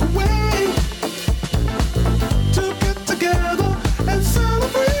break away, to get together and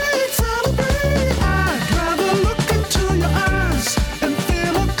celebrate, celebrate. I'd rather look into your eyes and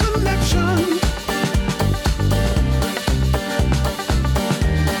feel a connection.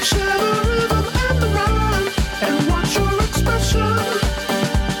 Share the rhythm and the rhyme and watch your expression.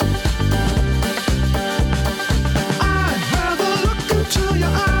 I'd rather look into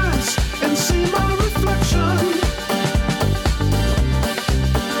your eyes and see my reflection.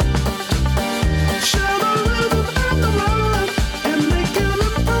 Share the rhythm and the rhyme and make an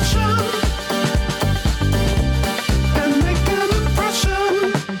impression. And make an impression.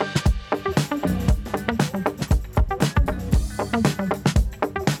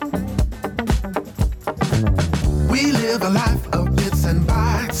 We live a life of bits and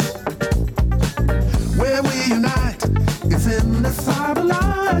bytes. Where we unite is in the cyber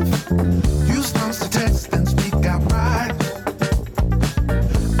life. Use thumbs to text and speak outright.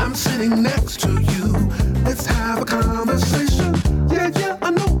 I'm sitting next to you. Let's have a conversation. Yeah,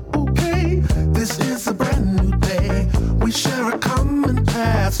 I know, okay. This is a brand new day. We share a common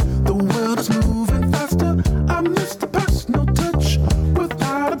past. The world is moving faster. I miss the personal touch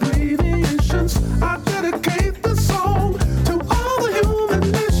without abbreviations. I dedicate this song to all the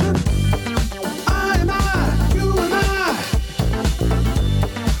human nation. I and I, you and I.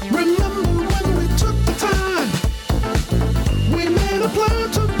 Remember when we took the time? We made a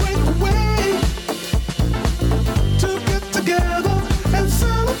plan to break away, to get together and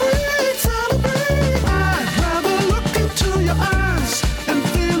celebrate, celebrate. I'd rather look into your eyes and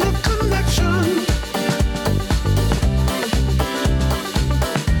feel a connection.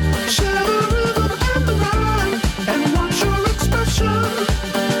 Share the rhythm and the rhyme and watch your expression.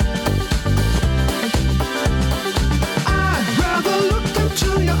 I'd rather look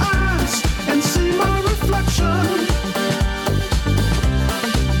into your eyes and see my reflection.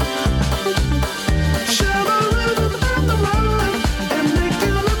 Share the rhythm and the rhyme and make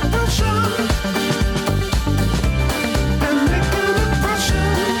an impression. And make an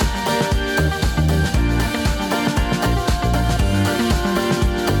impression.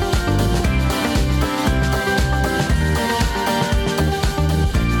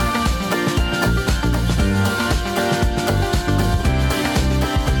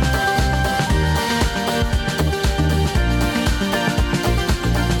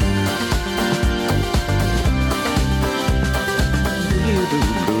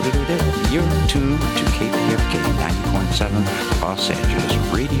 You're tuned to KPFK 90.7 Los Angeles,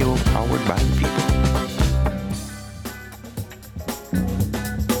 radio powered by the people.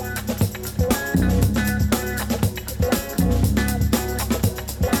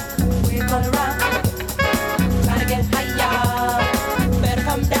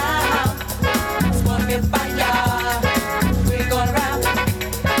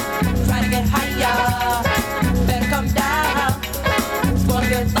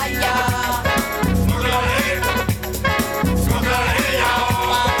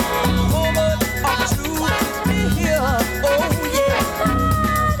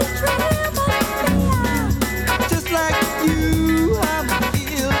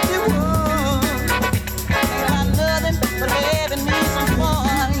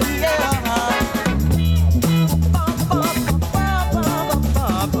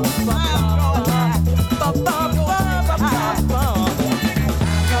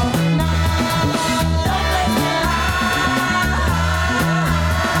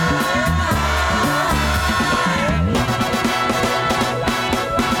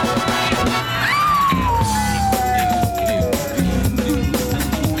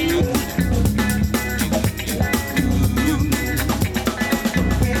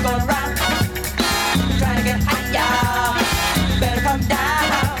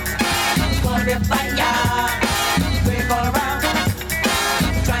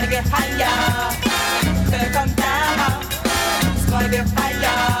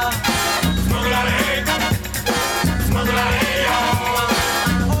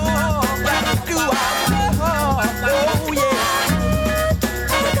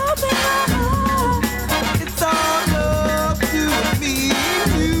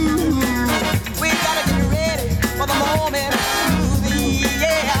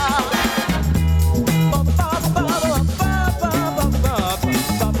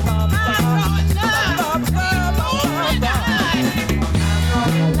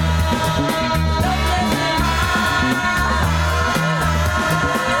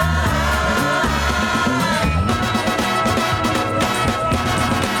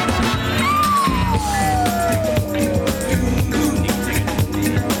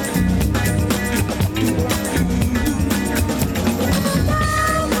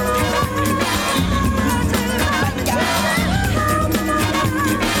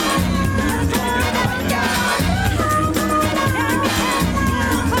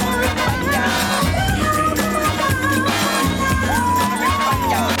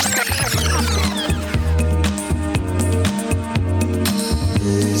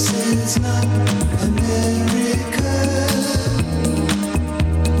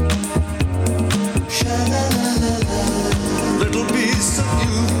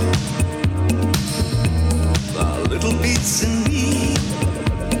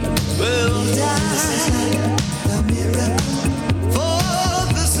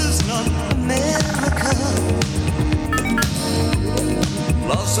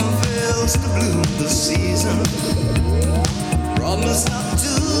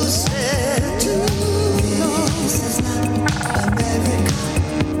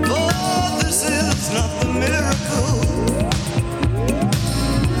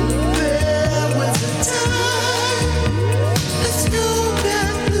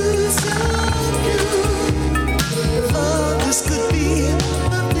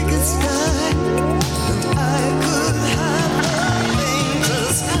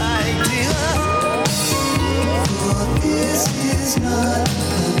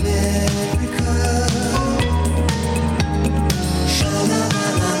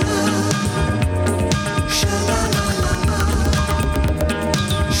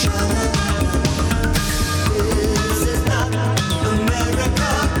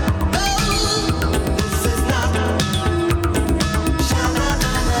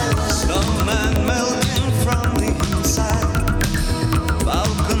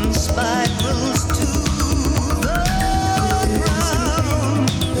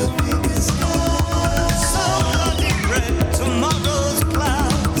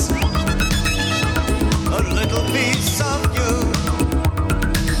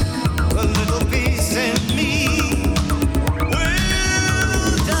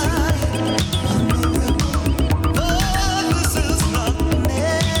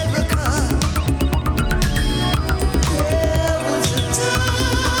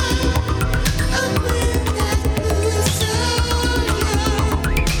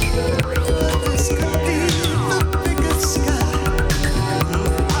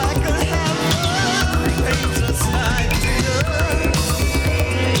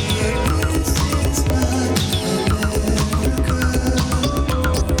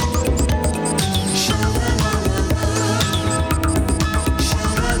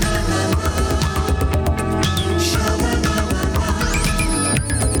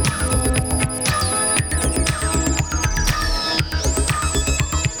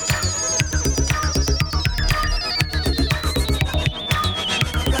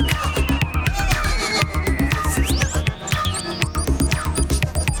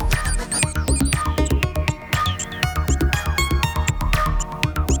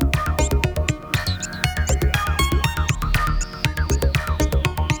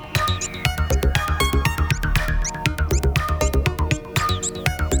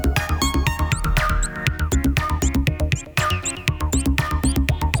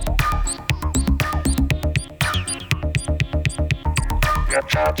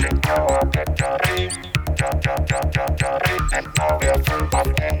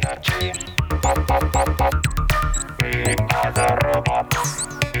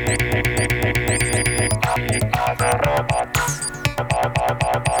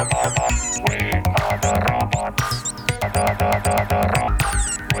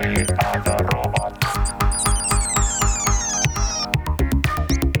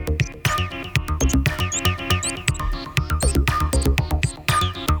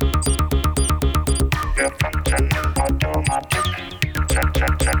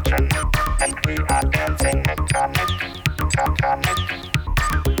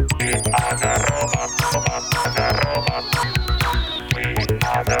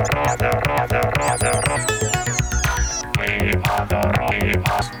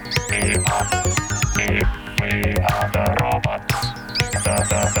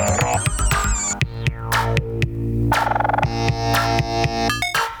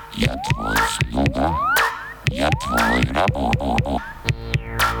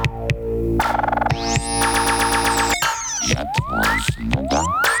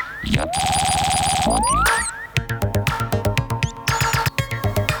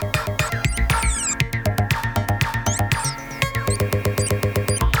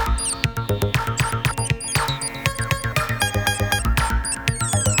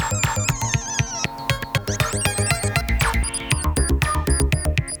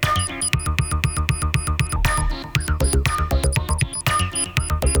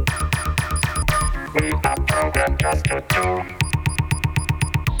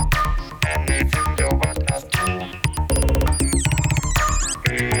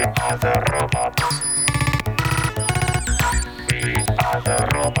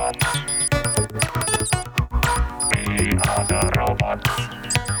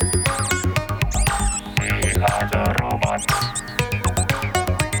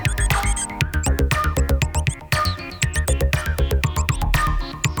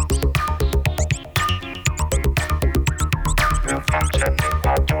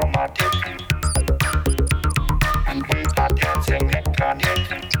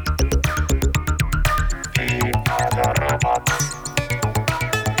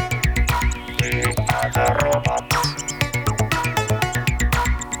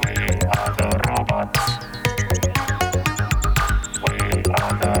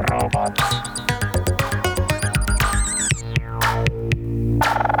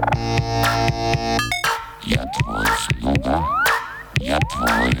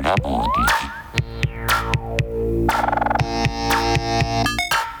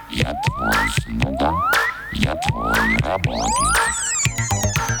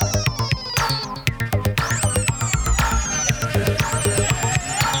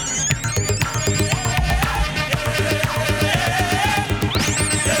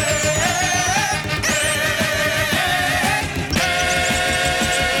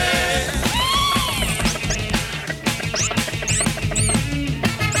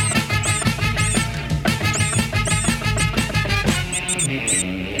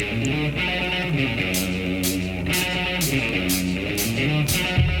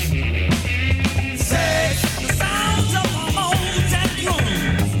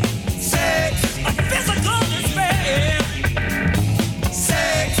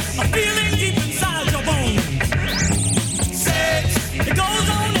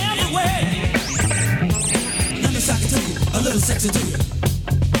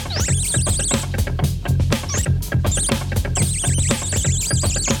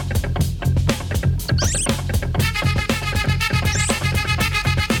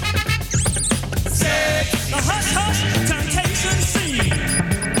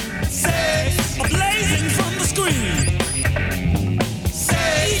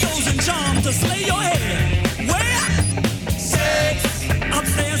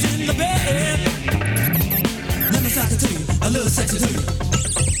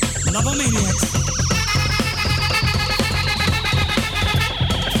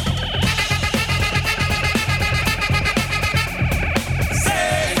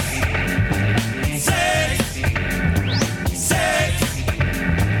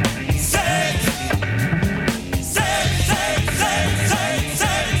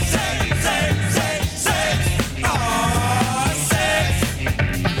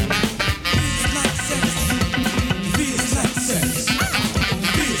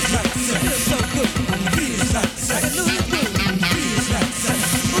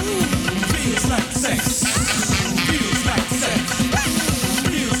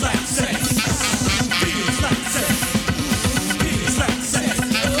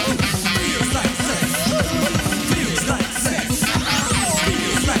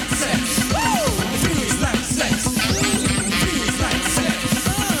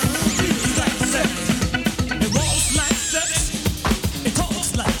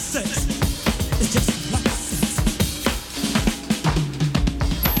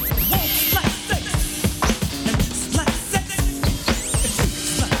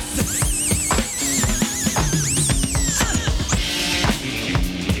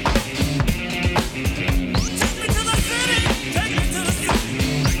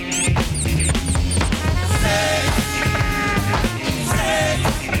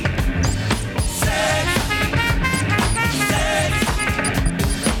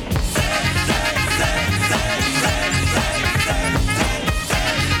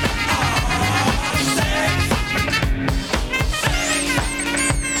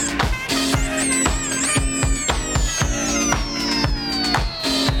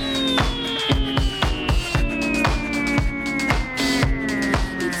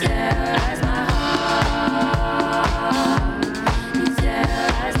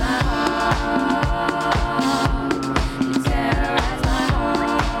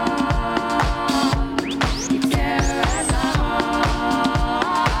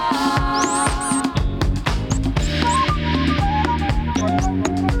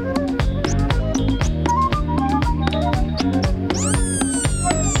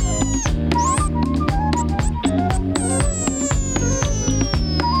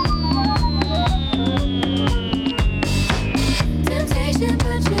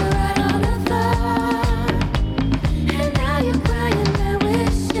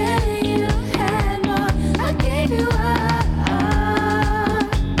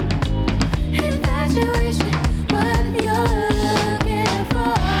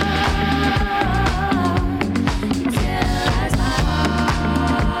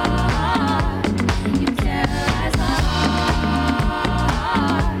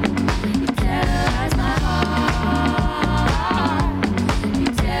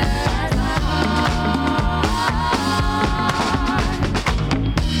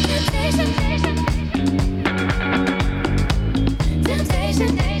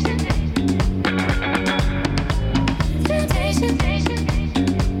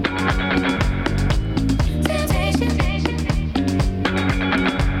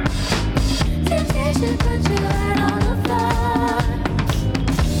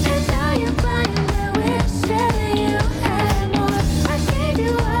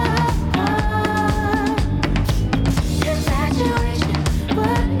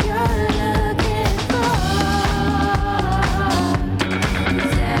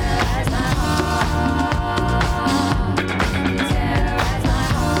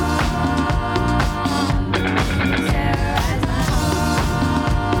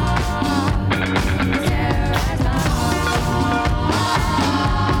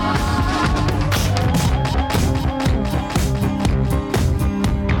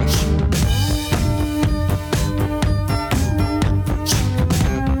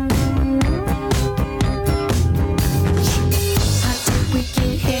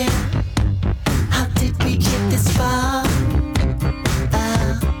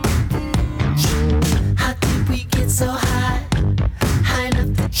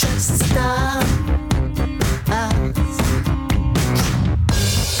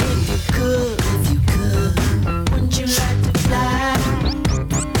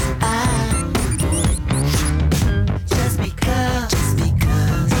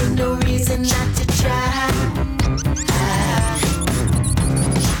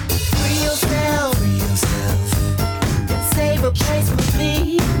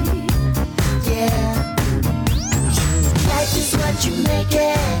 make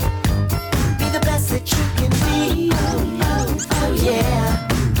it. Be the best that you can be. Oh yeah.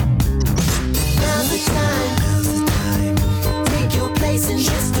 Now's the time. Take your place in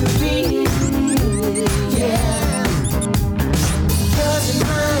history. Yeah. Yours and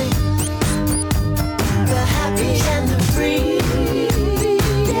mine. The happy and the free.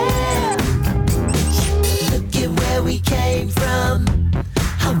 Yeah. Look at where we came from.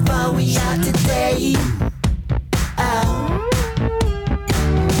 How far we are today. Oh.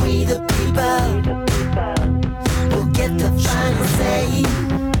 We the people will get the final say.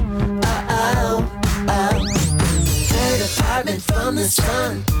 Third apartment from the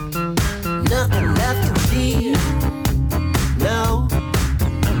sun. Nothing left to fear. No.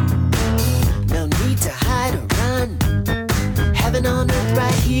 No need to hide or run. Heaven on earth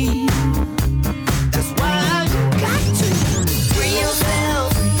right here. That's why you got to free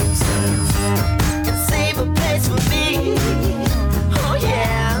yourself and save a place for me. Oh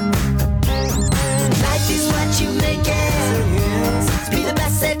yeah. Life is what you make it. Be the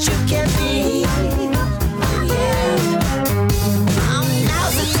best that you can be. Oh yeah.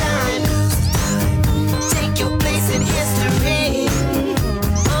 Now's the time. Take your place in history.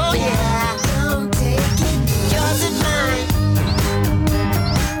 Oh yeah. Don't take it. Yours and mine.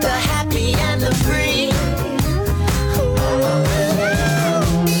 The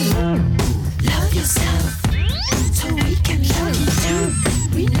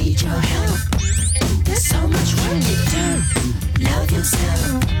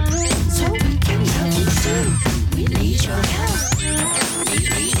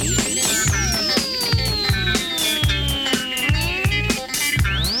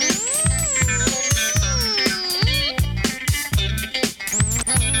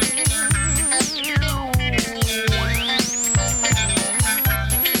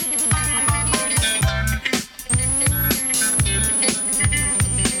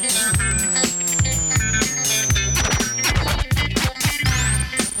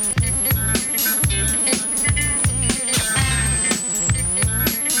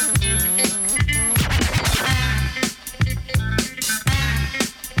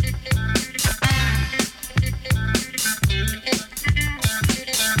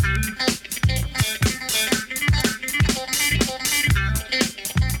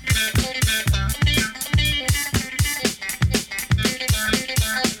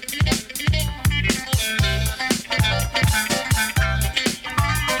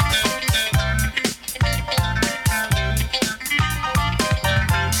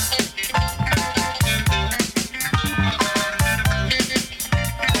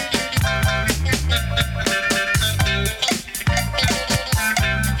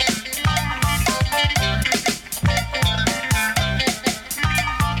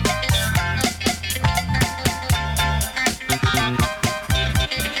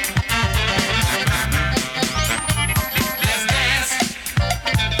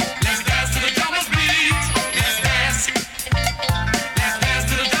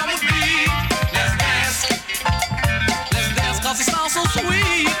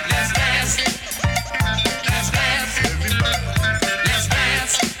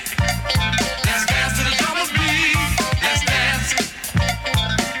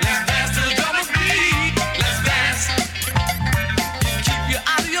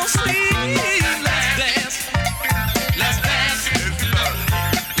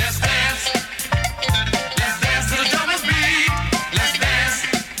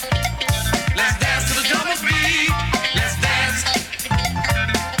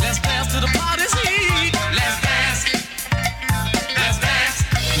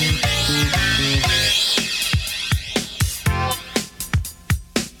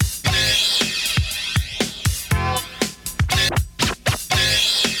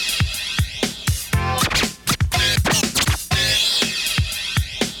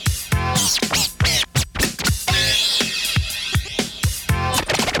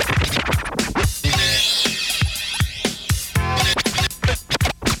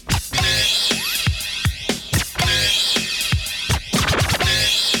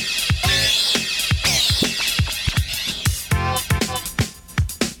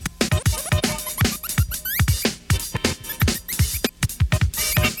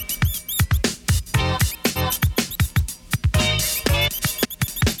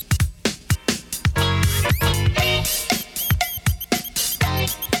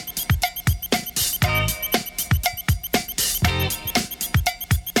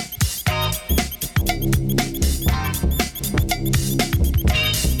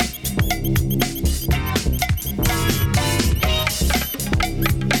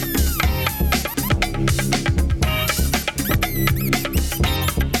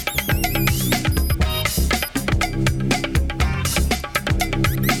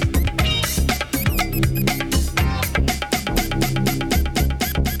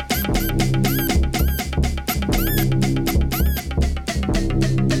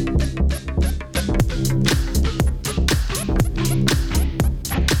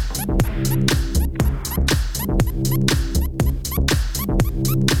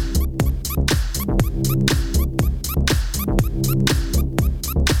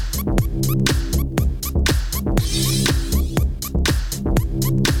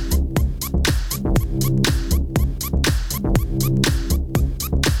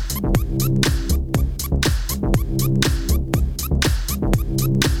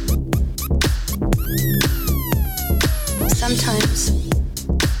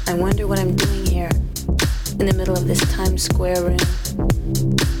square room,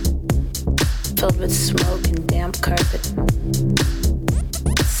 filled with smoke and damp carpet,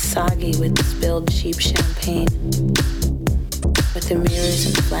 soggy with spilled cheap champagne, with the mirrors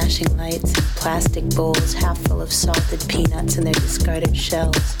and flashing lights and plastic bowls half full of salted peanuts and their discarded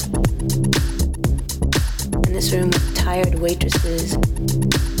shells. In this room with tired waitresses,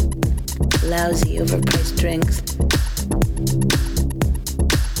 lousy overpriced drinks.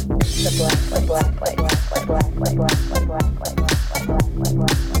 The black.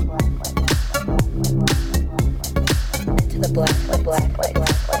 Into the black.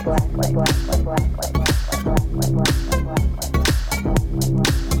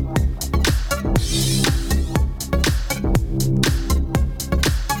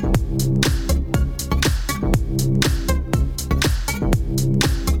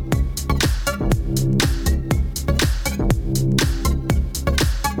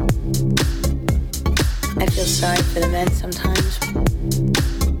 Sorry for the men sometimes.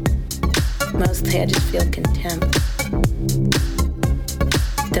 Mostly I just feel contempt.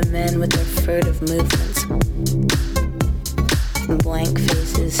 The men with their furtive movements and blank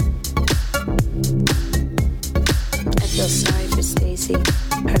faces. I feel sorry for Stacy.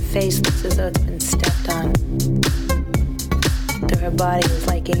 Her face looks as though it's been stepped on. Though her body is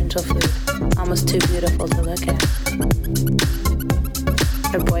like angel food, almost too beautiful to look at.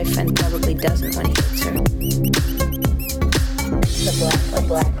 Her boyfriend probably doesn't when he hits her. The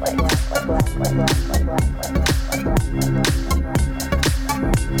black.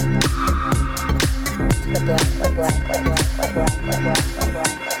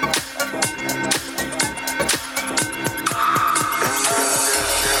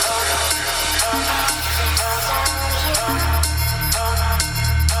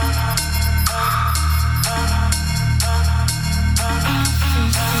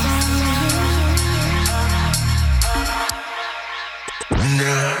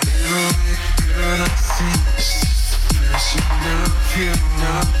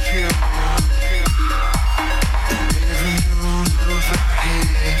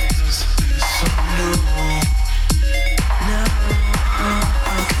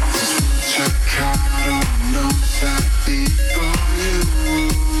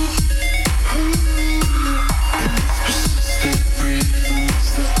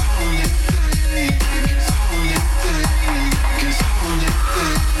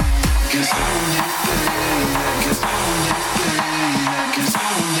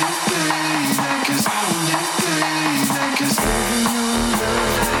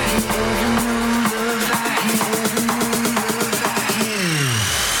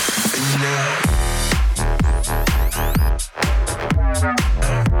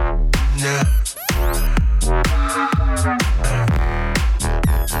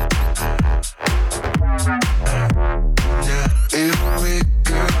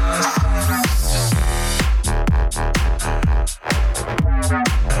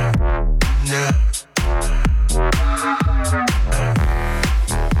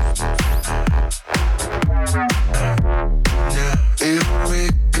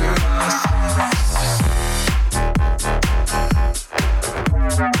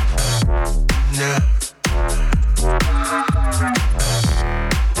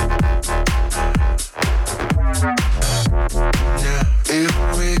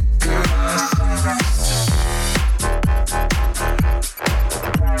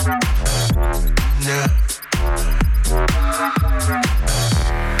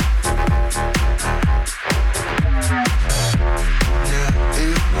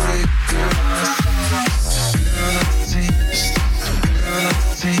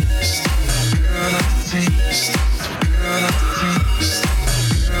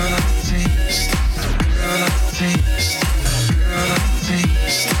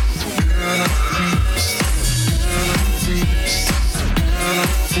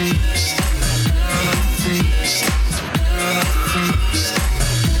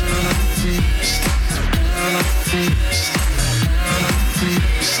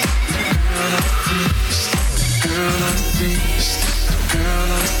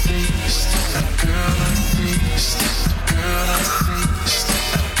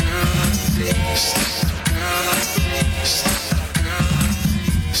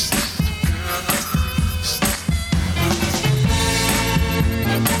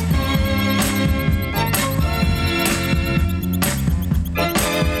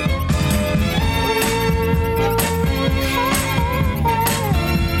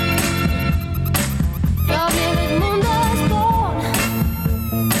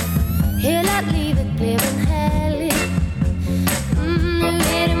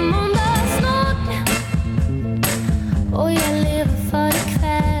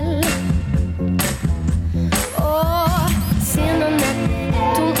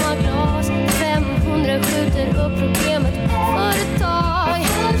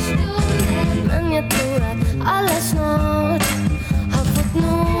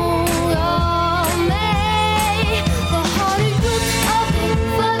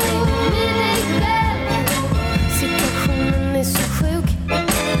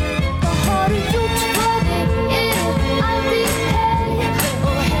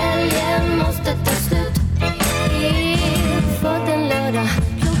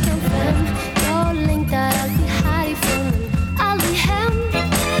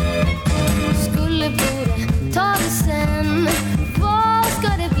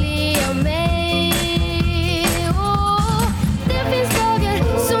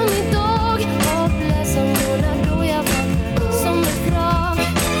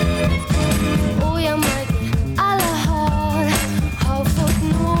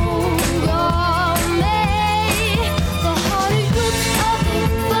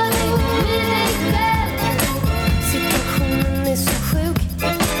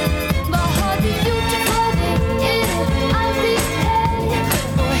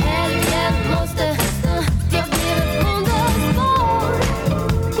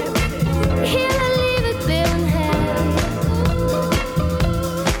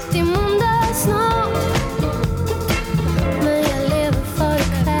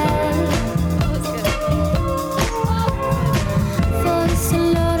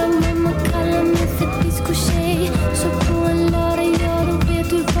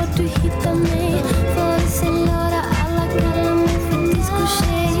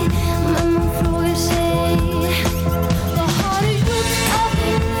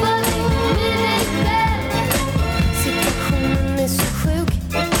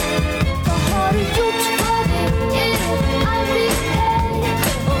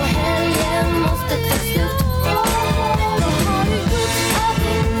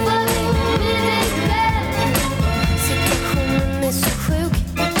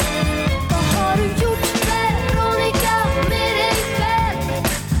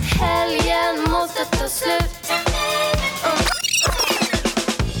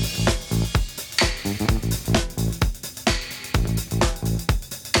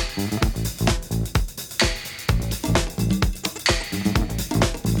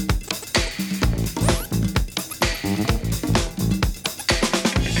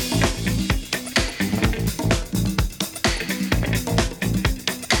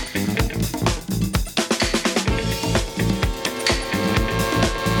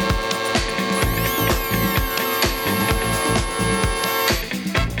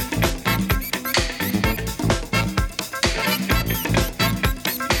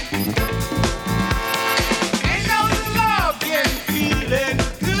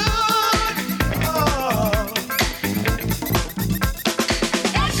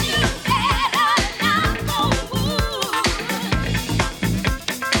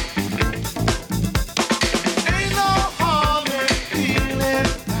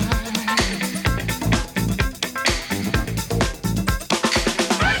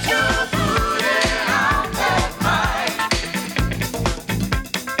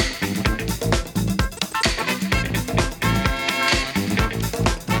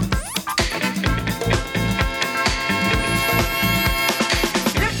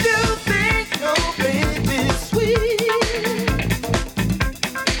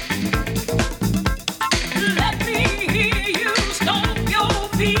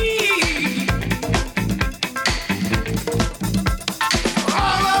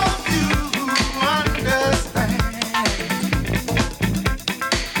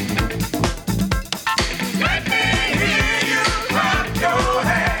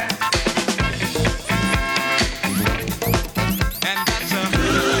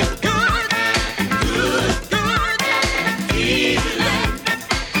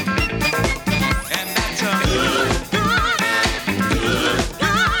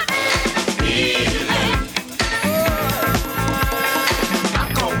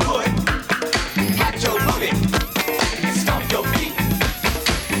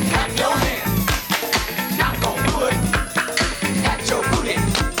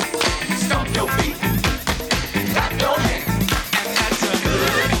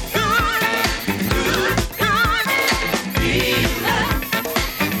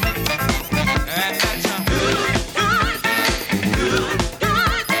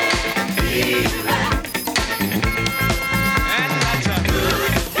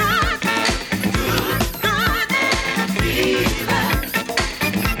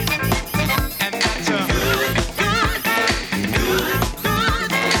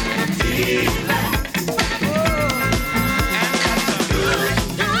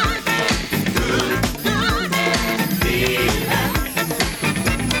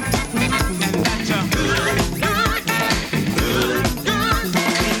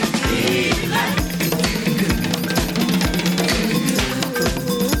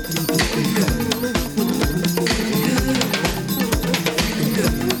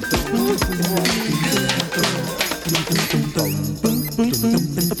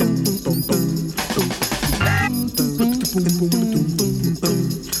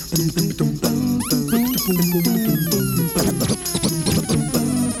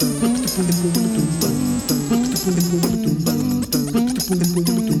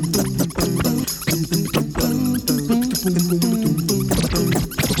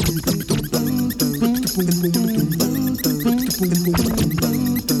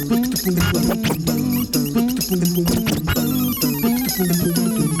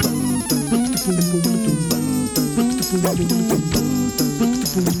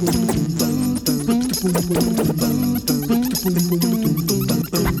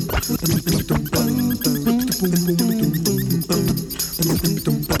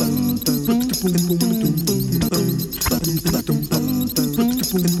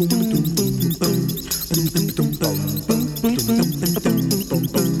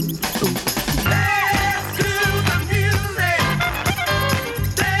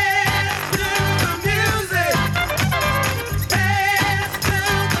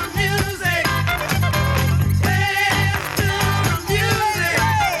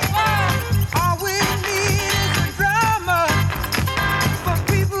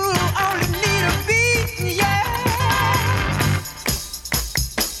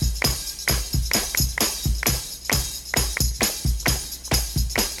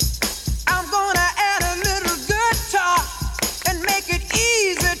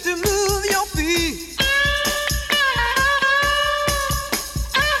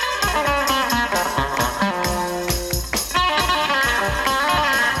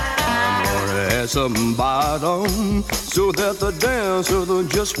 Some bottom so that the dancer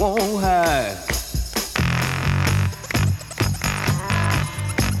just won't hide.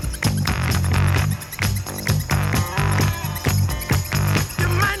 You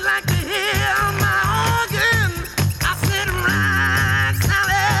might like to hear my organ. I sit right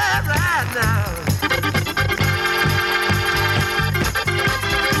solid right now.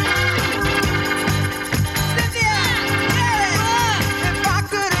 If I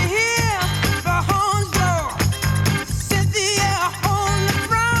could hear the horns blow, Cynthia on the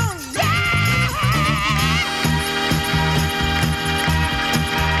throne, yeah.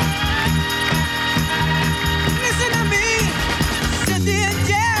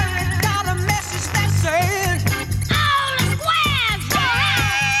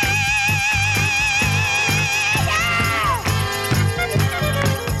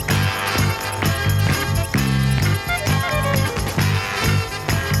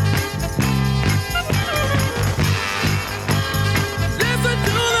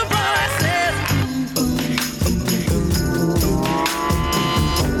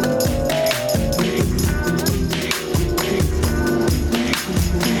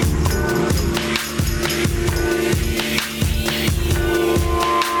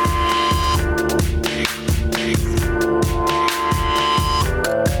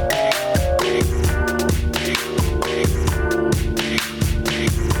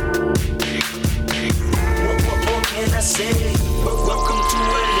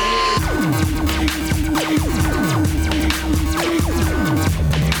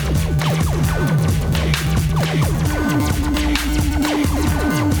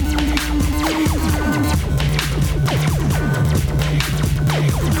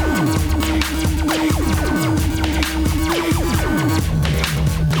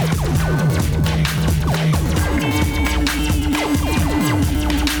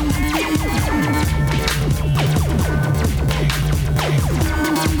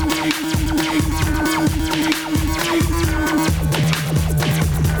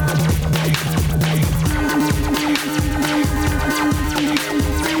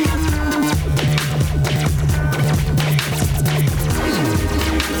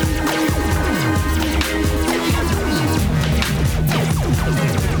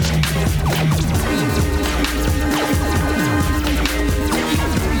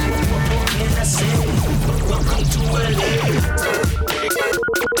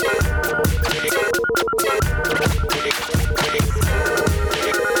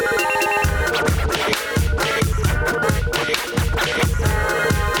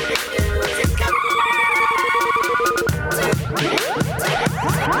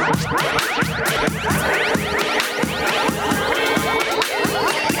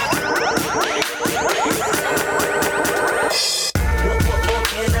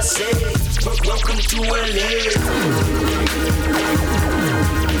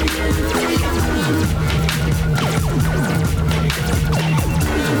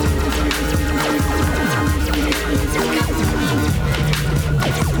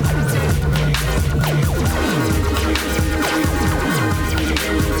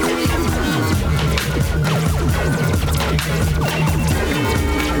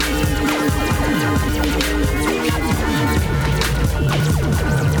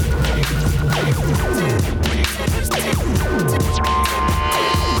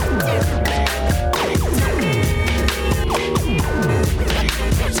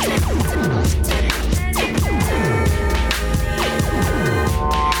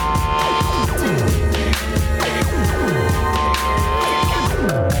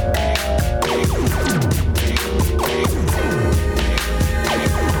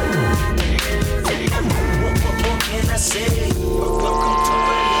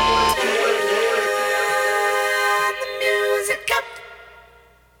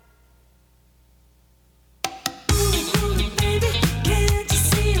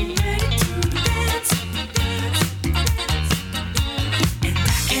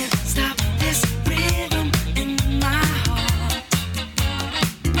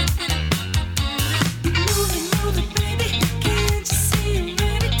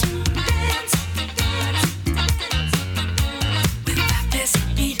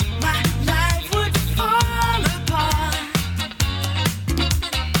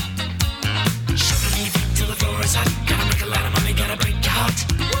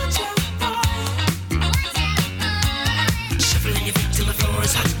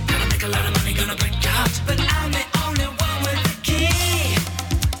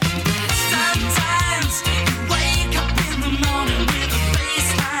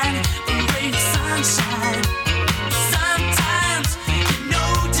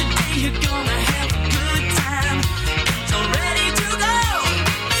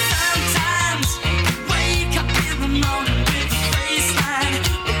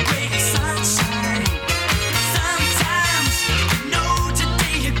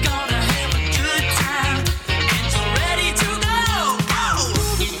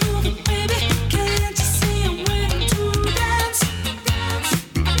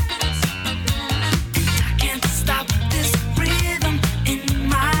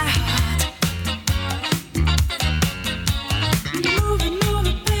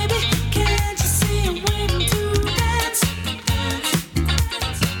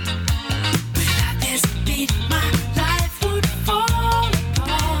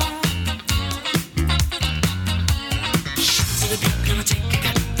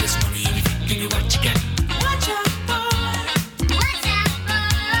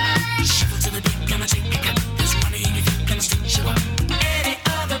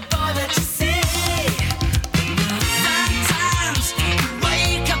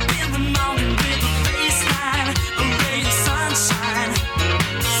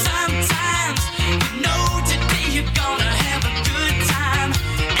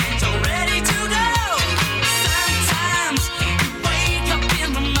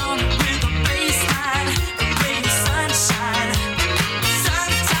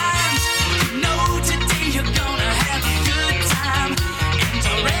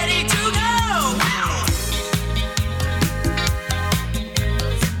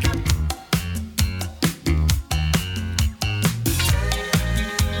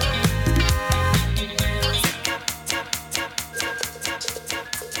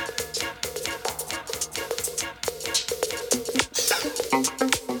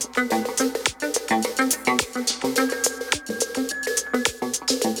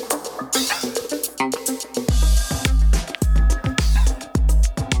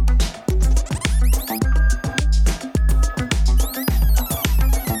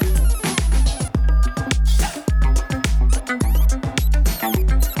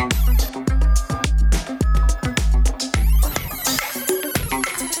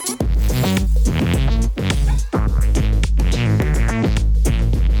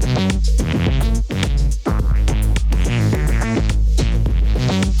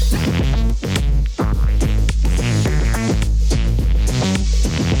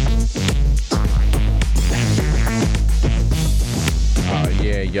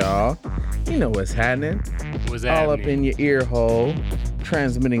 y'all. You know what's happening. What's All happening? up in your ear hole.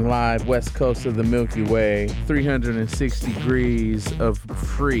 Transmitting live west coast of the Milky Way. 360 degrees of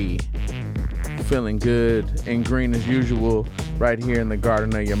free. Feeling good and green as usual right here in the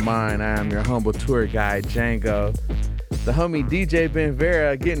garden of your mind. I am your humble tour guide, Django. The homie DJ Ben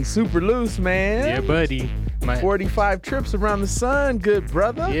Vera getting super loose, man. Yeah, buddy. 45 trips around the sun, good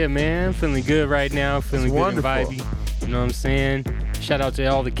brother. Yeah, man. Feeling good right now. Feeling It's good wonderful. and vibey. You know what I'm saying? Shout out to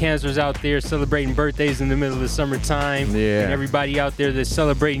all the cancers out there celebrating birthdays in the middle of the summertime. Yeah. And everybody out there that's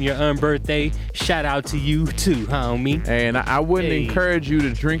celebrating your unbirthday, shout out to you too, homie. Hey, and I wouldn't encourage you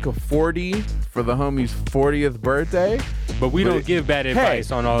to drink a 40 for the homie's 40th birthday. But we don't give bad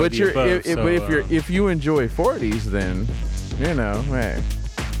advice on all of the above. But if you enjoy 40s, then, you know, hey.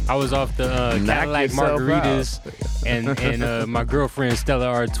 I was off the Knock Cadillac yourself margaritas and my girlfriend Stella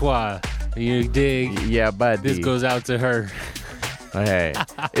Artois. You dig? Yeah, buddy. This goes out to her. Hey,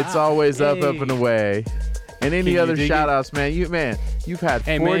 it's always up and away. And any Can you other dig shout it? outs, man. You've had 40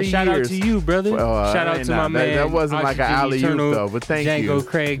 Hey, man, shout out years. to you, brother. Well, shout out hey, to nah, my man. That wasn't like an Oxygen alley-oop, Eternal, though, but thank Django you.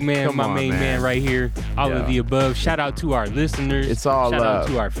 Craig, man, Come my on, main man. man. right here. All Yeah. of the above. Shout out to our listeners. It's all Shout love. out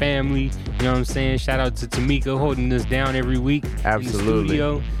to our family. You know what I'm saying? Shout out to Tamika holding us down every week in the Absolutely.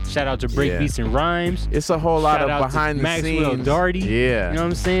 studio. Shout out to Breakbeats and Rhymes. It's a whole lot Shout of out to behind the Maxwell scenes. Darty. Yeah. You know what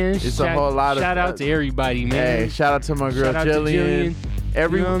I'm saying? It's a whole lot of Shout out to everybody, man. Hey, shout out to my girl Shout out to Jillian. You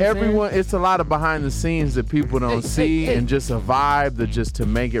know what I'm saying? Everyone, it's a lot of behind the scenes that people don't see, and just a vibe that just to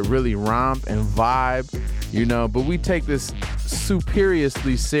make it really romp and vibe, you know. But we take this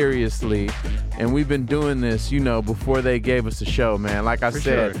superiously seriously, and we've been doing this, you know, before they gave us a show, man. Like I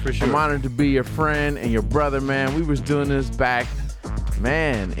said, for sure. I'm honored to be your friend and your brother, man. We was doing this back,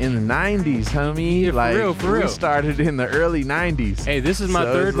 man, in the 90s, homie. Yeah, like, for real. We started in the early 90s. Hey, this is my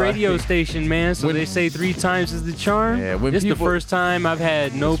So third it's like- radio station, man. So When- they say 3 times is the charm. Yeah, when this is the people- first time I've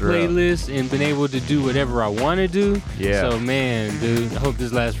had no It's real. playlist and been able to do whatever I want to do. Yeah. So, man, dude, I hope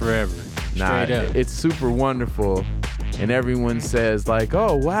this lasts forever. Nah, Straight up. it's super wonderful. And everyone says, like,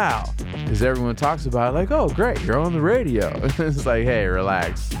 oh, wow. Because everyone talks about it, like, oh, great, you're on the radio. It's like, hey,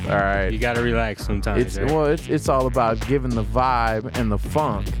 relax. All right. You got to relax sometimes. It's right? well, it's all about giving the vibe and the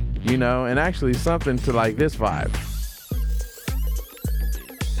funk, you know, and actually something to like this vibe.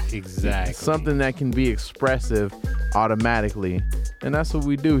 Exactly. Something that can be expressive automatically. And that's what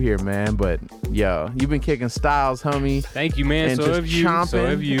we do here, man. But yo, you've been kicking styles, homie. Thank you, man. And So just have you. chomping. So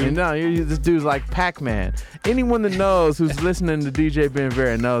have you. And no, this dude's like Pac-Man. Anyone that knows who's listening to DJ Ben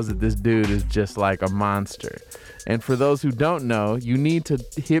Vera knows that this dude is just like a monster. And for those who don't know, you need to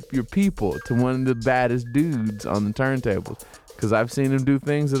hip your people to one of the baddest dudes on the turntables. Because I've seen him do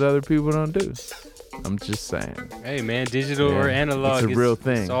things that other people don't do. I'm just saying. Hey, man, digital Yeah, or analog. it's a real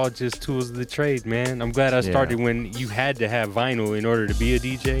thing. It's all just tools of the trade, man. I'm glad I started when you had to have vinyl in order to be a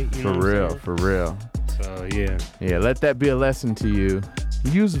DJ. You know For what I'm real, saying? for real. So, yeah. Yeah, let that be a lesson to you.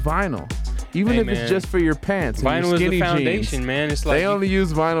 Use vinyl. Even Hey, if man. it's just for your pants. and your Vinyl is skinny the foundation, jeans. man. It's like They only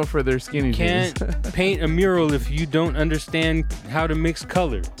use vinyl for their skinny jeans. can't paint a mural if you don't understand how to mix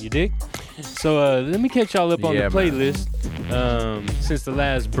color. You dig? So let me catch y'all up on Yeah, the playlist. Since the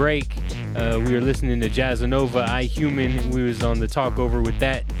last break, we were listening to Jazzanova, I Human. We was on the talk over with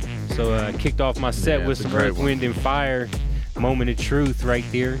that. So I kicked off my set Yeah, with it's a some great Earth, one. Wind, and Fire. Moment of Truth right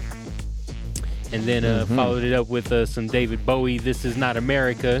there. And then followed it up with some David Bowie, This Is Not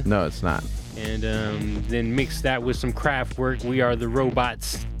America. No, it's not. And then mixed that with some Kraftwerk, We Are the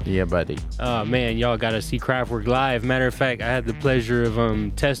Robots. Yeah, buddy. Oh man, y'all gotta see Kraftwerk live. Matter of fact, I had the pleasure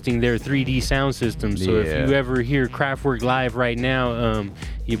of testing their 3D sound system. So if Yeah. you ever hear Kraftwerk live right now,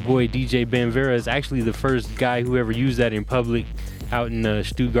 your boy DJ Ben Vera is actually the first guy who ever used that in public out in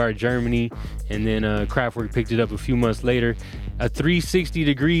Stuttgart, Germany. And then Kraftwerk picked it up a few months later. A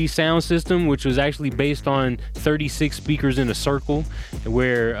 360-degree sound system, which was actually based on 36 speakers in a circle,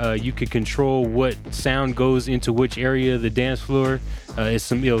 where you could control what sound goes into which area of the dance floor. It's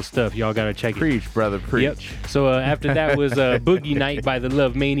some ill stuff. Y'all gotta check it. Preach, brother, preach. Yep. So after that was Boogie Night by the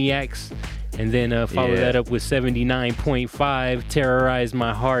Love Maniacs. And then followed that up with 79.5, Terrorize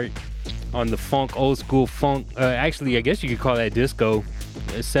My Heart on the funk, old school funk. Actually, I guess you could call that disco,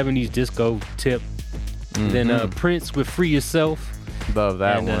 70s disco tip. Then Prince with Free Yourself. Love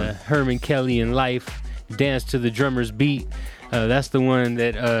that and, one. Herman Kelly in Life, Dance to the Drummer's Beat. That's the one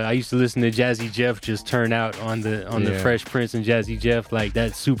that I used to listen to Jazzy Jeff just turn out on the Fresh Prince and Jazzy Jeff. Like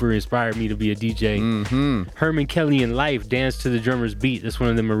that super inspired me to be a DJ. Herman Kelly in Life, Dance to the Drummer's Beat. That's one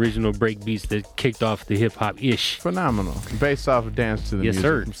of them original break beats that kicked off the hip hop ish. Phenomenal. Based off of Dance to the Yes, Music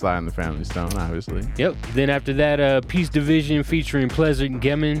sir. from Sly and the Family Stone, obviously. Yep. Then after that, Peace Division featuring Pleasant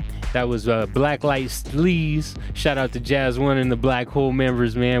Gemin. That was Blacklight Sleaze. Shout out to Jazz One and the Black Hole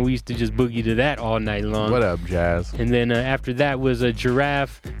members, man. We used to just boogie to that all night long. What up, Jazz? And then after that was a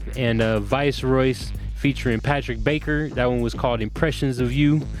Giraffe and Viceroyce featuring Patrick Baker. That one was called Impressions of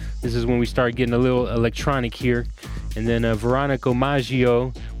You. This is when we started getting a little electronic here. And then Veronica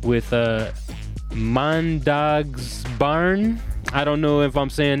Maggio with Mondag's Barn. I don't know if I'm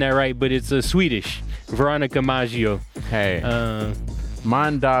saying that right, but it's Swedish. Veronica Maggio. Hey,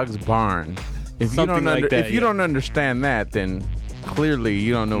 Mondag's Barn. If you Something don't like that, if you don't understand that, then clearly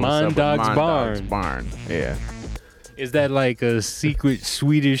you don't know what's up with Mondag's Mondag's Barn. Barn. Yeah. Is that like a secret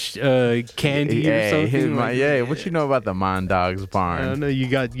Swedish candy or something? Yeah, what you know about the Mondag's Barn? I don't know. You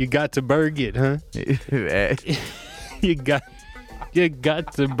got to burg it, huh? you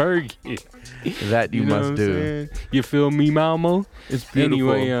got to burg it. That you know must what I'm do. saying? You feel me, Malmo? It's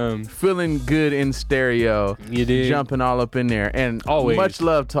beautiful. Anyway, feeling good in stereo. You did. Jumping all up in there. And always much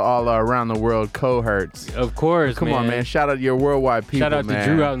love to all our around the world cohorts. Of course, Come on, man. Shout out to your worldwide people, Shout out man.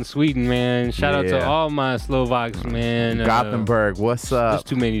 to Drew out in Sweden, man. Shout out to Yeah. all my Slovaks, man. Gothenburg, what's up? There's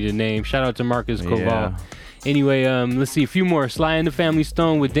too many to name. Shout out to Marcus Koval. Yeah. Anyway, let's see a few more. Sly and the Family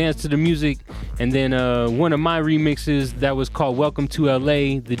Stone with Dance to the Music, and then one of my remixes that was called Welcome to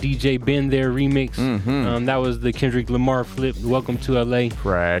LA, the DJ Ben There remix. That was the Kendrick Lamar flip, Welcome to LA.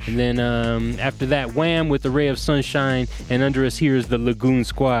 Fresh. And then after that, Wham with A Ray of Sunshine, and under us here is the Lagoon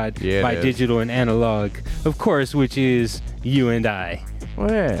Squad by Digital and Analog, of course, which is you and I,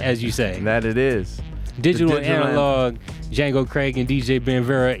 as you say. That it is. Digital and Digital Analog, Django Craig and DJ Ben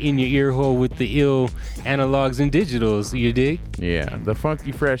Vera in your ear hole with the ill analogs and digitals, you dig? Yeah, the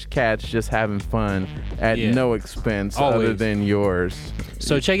Funky Fresh Cats just having fun at no expense other Always. than yours.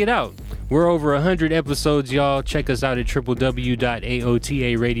 So check it out. We're over 100 episodes, y'all. Check us out at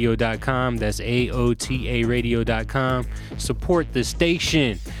www.aotaradio.com. That's aotaradio.com. Support the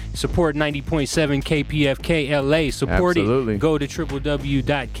station. Support 90.7 KPFK LA. Support Absolutely. it. Go to www.kpfk.org.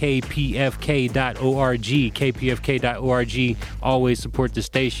 kpfk.org. Always support the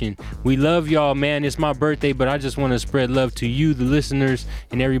station. We love y'all, man. It's my birthday, but I just want to spread love to you, the listeners,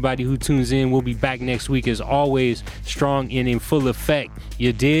 and everybody who tunes in. We'll be back next week as always, strong and in full effect.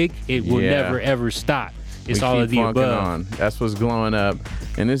 You dig? It will never, ever stop. It's We all keep of the funking above. on. That's what's glowing up.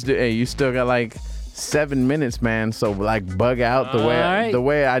 And this, hey, you still got like 7 minutes, man. So like bug out the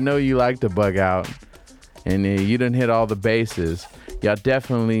way I know you like to bug out, and you done hit all the bases. Y'all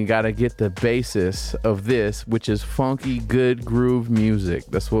definitely got to get the basis of this, which is funky, good groove music.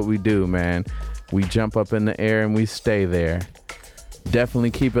 That's what we do, man. We jump up in the air and we stay there. Definitely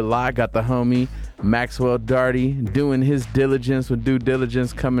keep it locked. Got the homie Maxwell Darty doing his diligence with due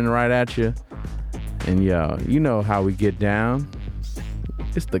diligence coming right at you. And yo, you know how we get down.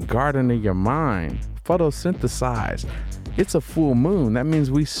 It's the garden of your mind. Photosynthesize. It's a full moon. That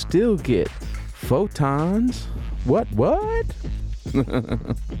means we still get photons. What?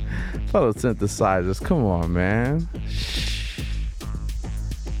 Photosynthesizers. Come on, man.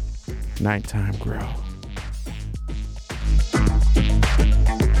 Nighttime Grow.